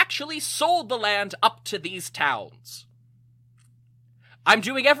Carolina actually sold the land up to these towns. I'm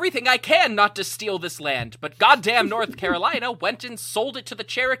doing everything I can not to steal this land, but goddamn North Carolina went and sold it to the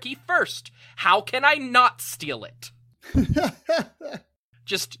Cherokee first. How can I not steal it?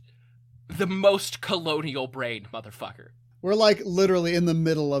 Just the most colonial brain, motherfucker. We're like literally in the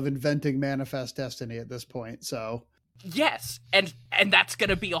middle of inventing Manifest Destiny at this point, so. Yes, and that's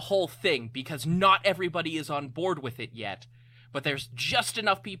gonna be a whole thing, because not everybody is on board with it yet. But there's just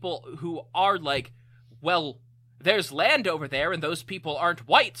enough people who are like, well, there's land over there and those people aren't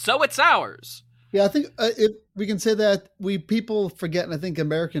white, so it's ours. Yeah, I think if we can say that people forget, and I think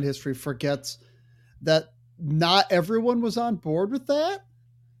American history forgets that not everyone was on board with that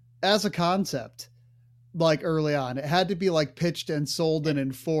as a concept. Like early on, it had to be like pitched and sold and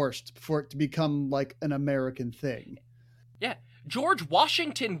enforced for it to become like an American thing. Yeah, George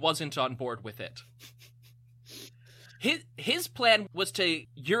Washington wasn't on board with it. His plan was to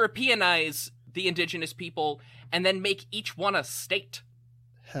Europeanize the indigenous people and then make each one a state.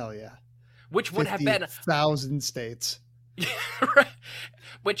 Hell yeah. Which would have been 1,000 states. Right.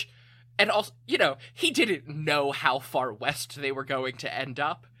 Which, and also, you know, he didn't know how far west they were going to end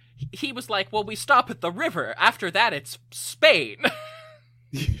up. He was like, well, we stop at the river. After that, it's Spain.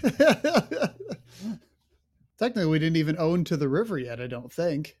 Technically, we didn't even own to the river yet, I don't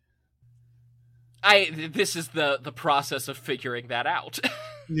think. This is the process of figuring that out.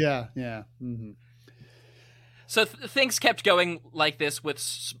 Yeah. Mm-hmm. So things kept going like this with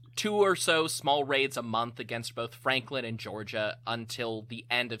 2 or so small raids a month against both Franklin and Georgia until the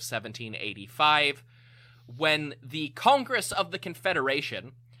end of 1785, when the Congress of the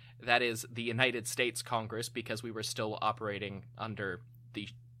Confederation, that is the United States Congress, because we were still operating under the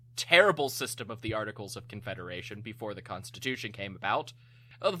terrible system of the Articles of Confederation before the Constitution came about,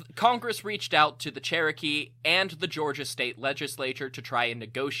 Congress reached out to the Cherokee and the Georgia state legislature to try and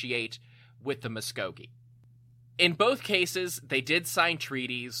negotiate with the Muskogee. In both cases, they did sign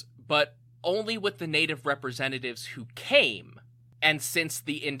treaties, but only with the native representatives who came. And since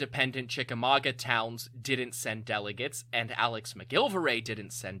the independent Chickamauga towns didn't send delegates, and Alex McGilvray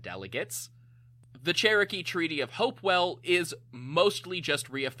didn't send delegates, the Cherokee Treaty of Hopewell is mostly just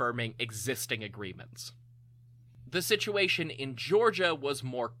reaffirming existing agreements. The situation in Georgia was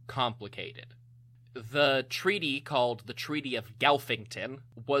more complicated. The treaty, called the Treaty of Gelfington,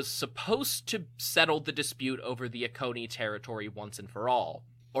 was supposed to settle the dispute over the Oconee Territory once and for all,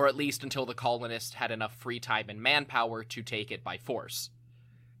 or at least until the colonists had enough free time and manpower to take it by force.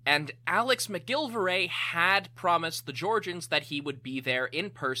 And Alex McGilvray had promised the Georgians that he would be there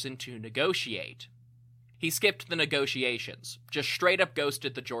in person to negotiate. He skipped the negotiations, just straight up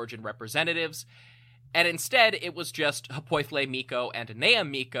ghosted the Georgian representatives, and instead it was just Hapoithle Miko and Anea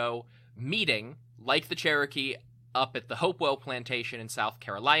Miko meeting, like the Cherokee, up at the Hopewell plantation in South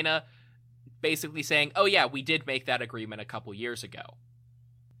Carolina, basically saying, oh yeah, we did make that agreement a couple years ago.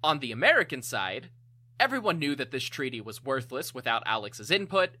 On the American side, everyone knew that this treaty was worthless without Alex's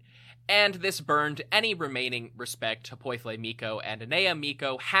input, and this burned any remaining respect Hapoithle Miko and Anea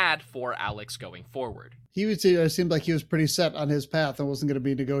Miko had for Alex going forward. It seemed like he was pretty set on his path and wasn't going to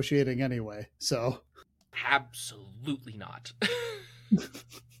be negotiating anyway, so... Absolutely not.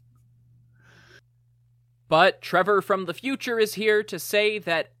 But Trevor from the future is here to say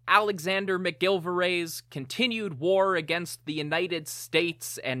that Alexander McGilvray's continued war against the United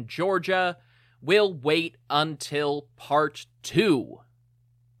States and Georgia will wait until part 2.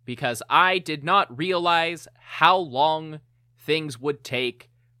 Because I did not realize how long things would take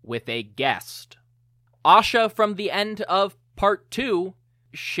with a guest. Asha from the end of part 2,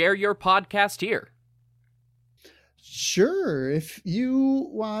 share your podcast here. Sure. If you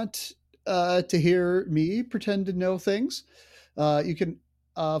want to hear me pretend to know things, you can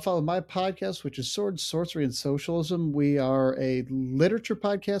follow my podcast, which is Swords, Sorcery, and Socialism. We are a literature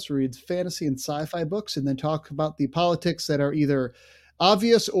podcast who reads fantasy and sci-fi books and then talk about the politics that are either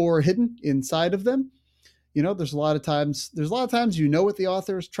obvious or hidden inside of them. You know, there's a lot of times you know what the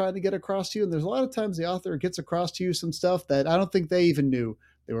author is trying to get across to you, and there's a lot of times the author gets across to you some stuff that I don't think they even knew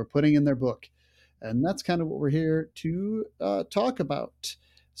they were putting in their book. And that's kind of what we're here to talk about.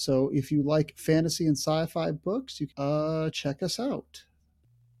 So if you like fantasy and sci-fi books, you check us out.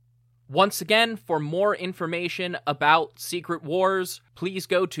 Once again, for more information about Secret Wars, please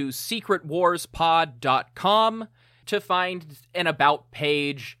go to secretwarspod.com to find an about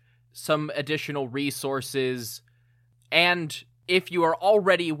page, some additional resources, and if you are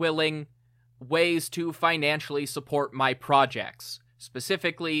already willing, ways to financially support my projects.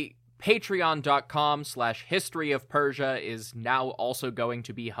 Specifically, patreon.com/History of Persia is now also going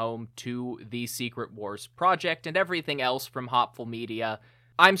to be home to the Secret Wars project and everything else from Hopful Media.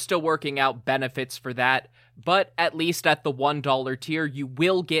 I'm still working out benefits for that, but at least at the $1 tier, you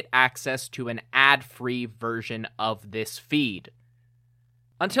will get access to an ad-free version of this feed.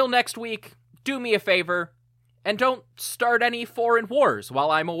 Until next week, do me a favor, and don't start any foreign wars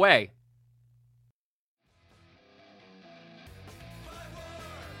while I'm away.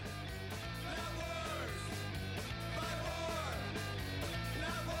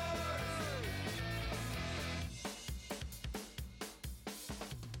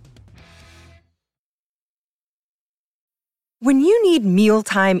 When you need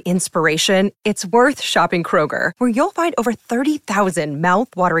mealtime inspiration, it's worth shopping Kroger, where you'll find over 30,000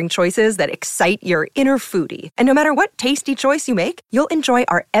 mouth-watering choices that excite your inner foodie. And no matter what tasty choice you make, you'll enjoy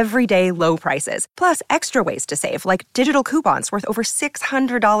our everyday low prices, plus extra ways to save, like digital coupons worth over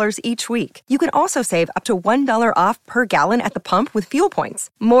 $600 each week. You can also save up to $1 off per gallon at the pump with fuel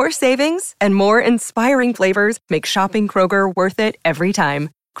points. More savings and more inspiring flavors make shopping Kroger worth it every time.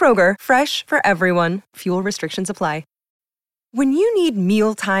 Kroger, fresh for everyone. Fuel restrictions apply. When you need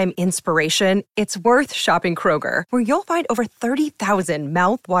mealtime inspiration, it's worth shopping Kroger, where you'll find over 30,000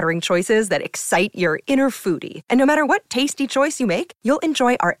 mouth-watering choices that excite your inner foodie. And no matter what tasty choice you make, you'll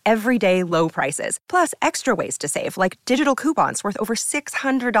enjoy our everyday low prices, plus extra ways to save, like digital coupons worth over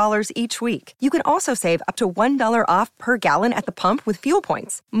 $600 each week. You can also save up to $1 off per gallon at the pump with fuel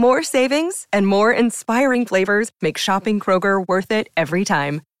points. More savings and more inspiring flavors make shopping Kroger worth it every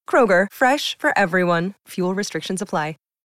time. Kroger, fresh for everyone. Fuel restrictions apply.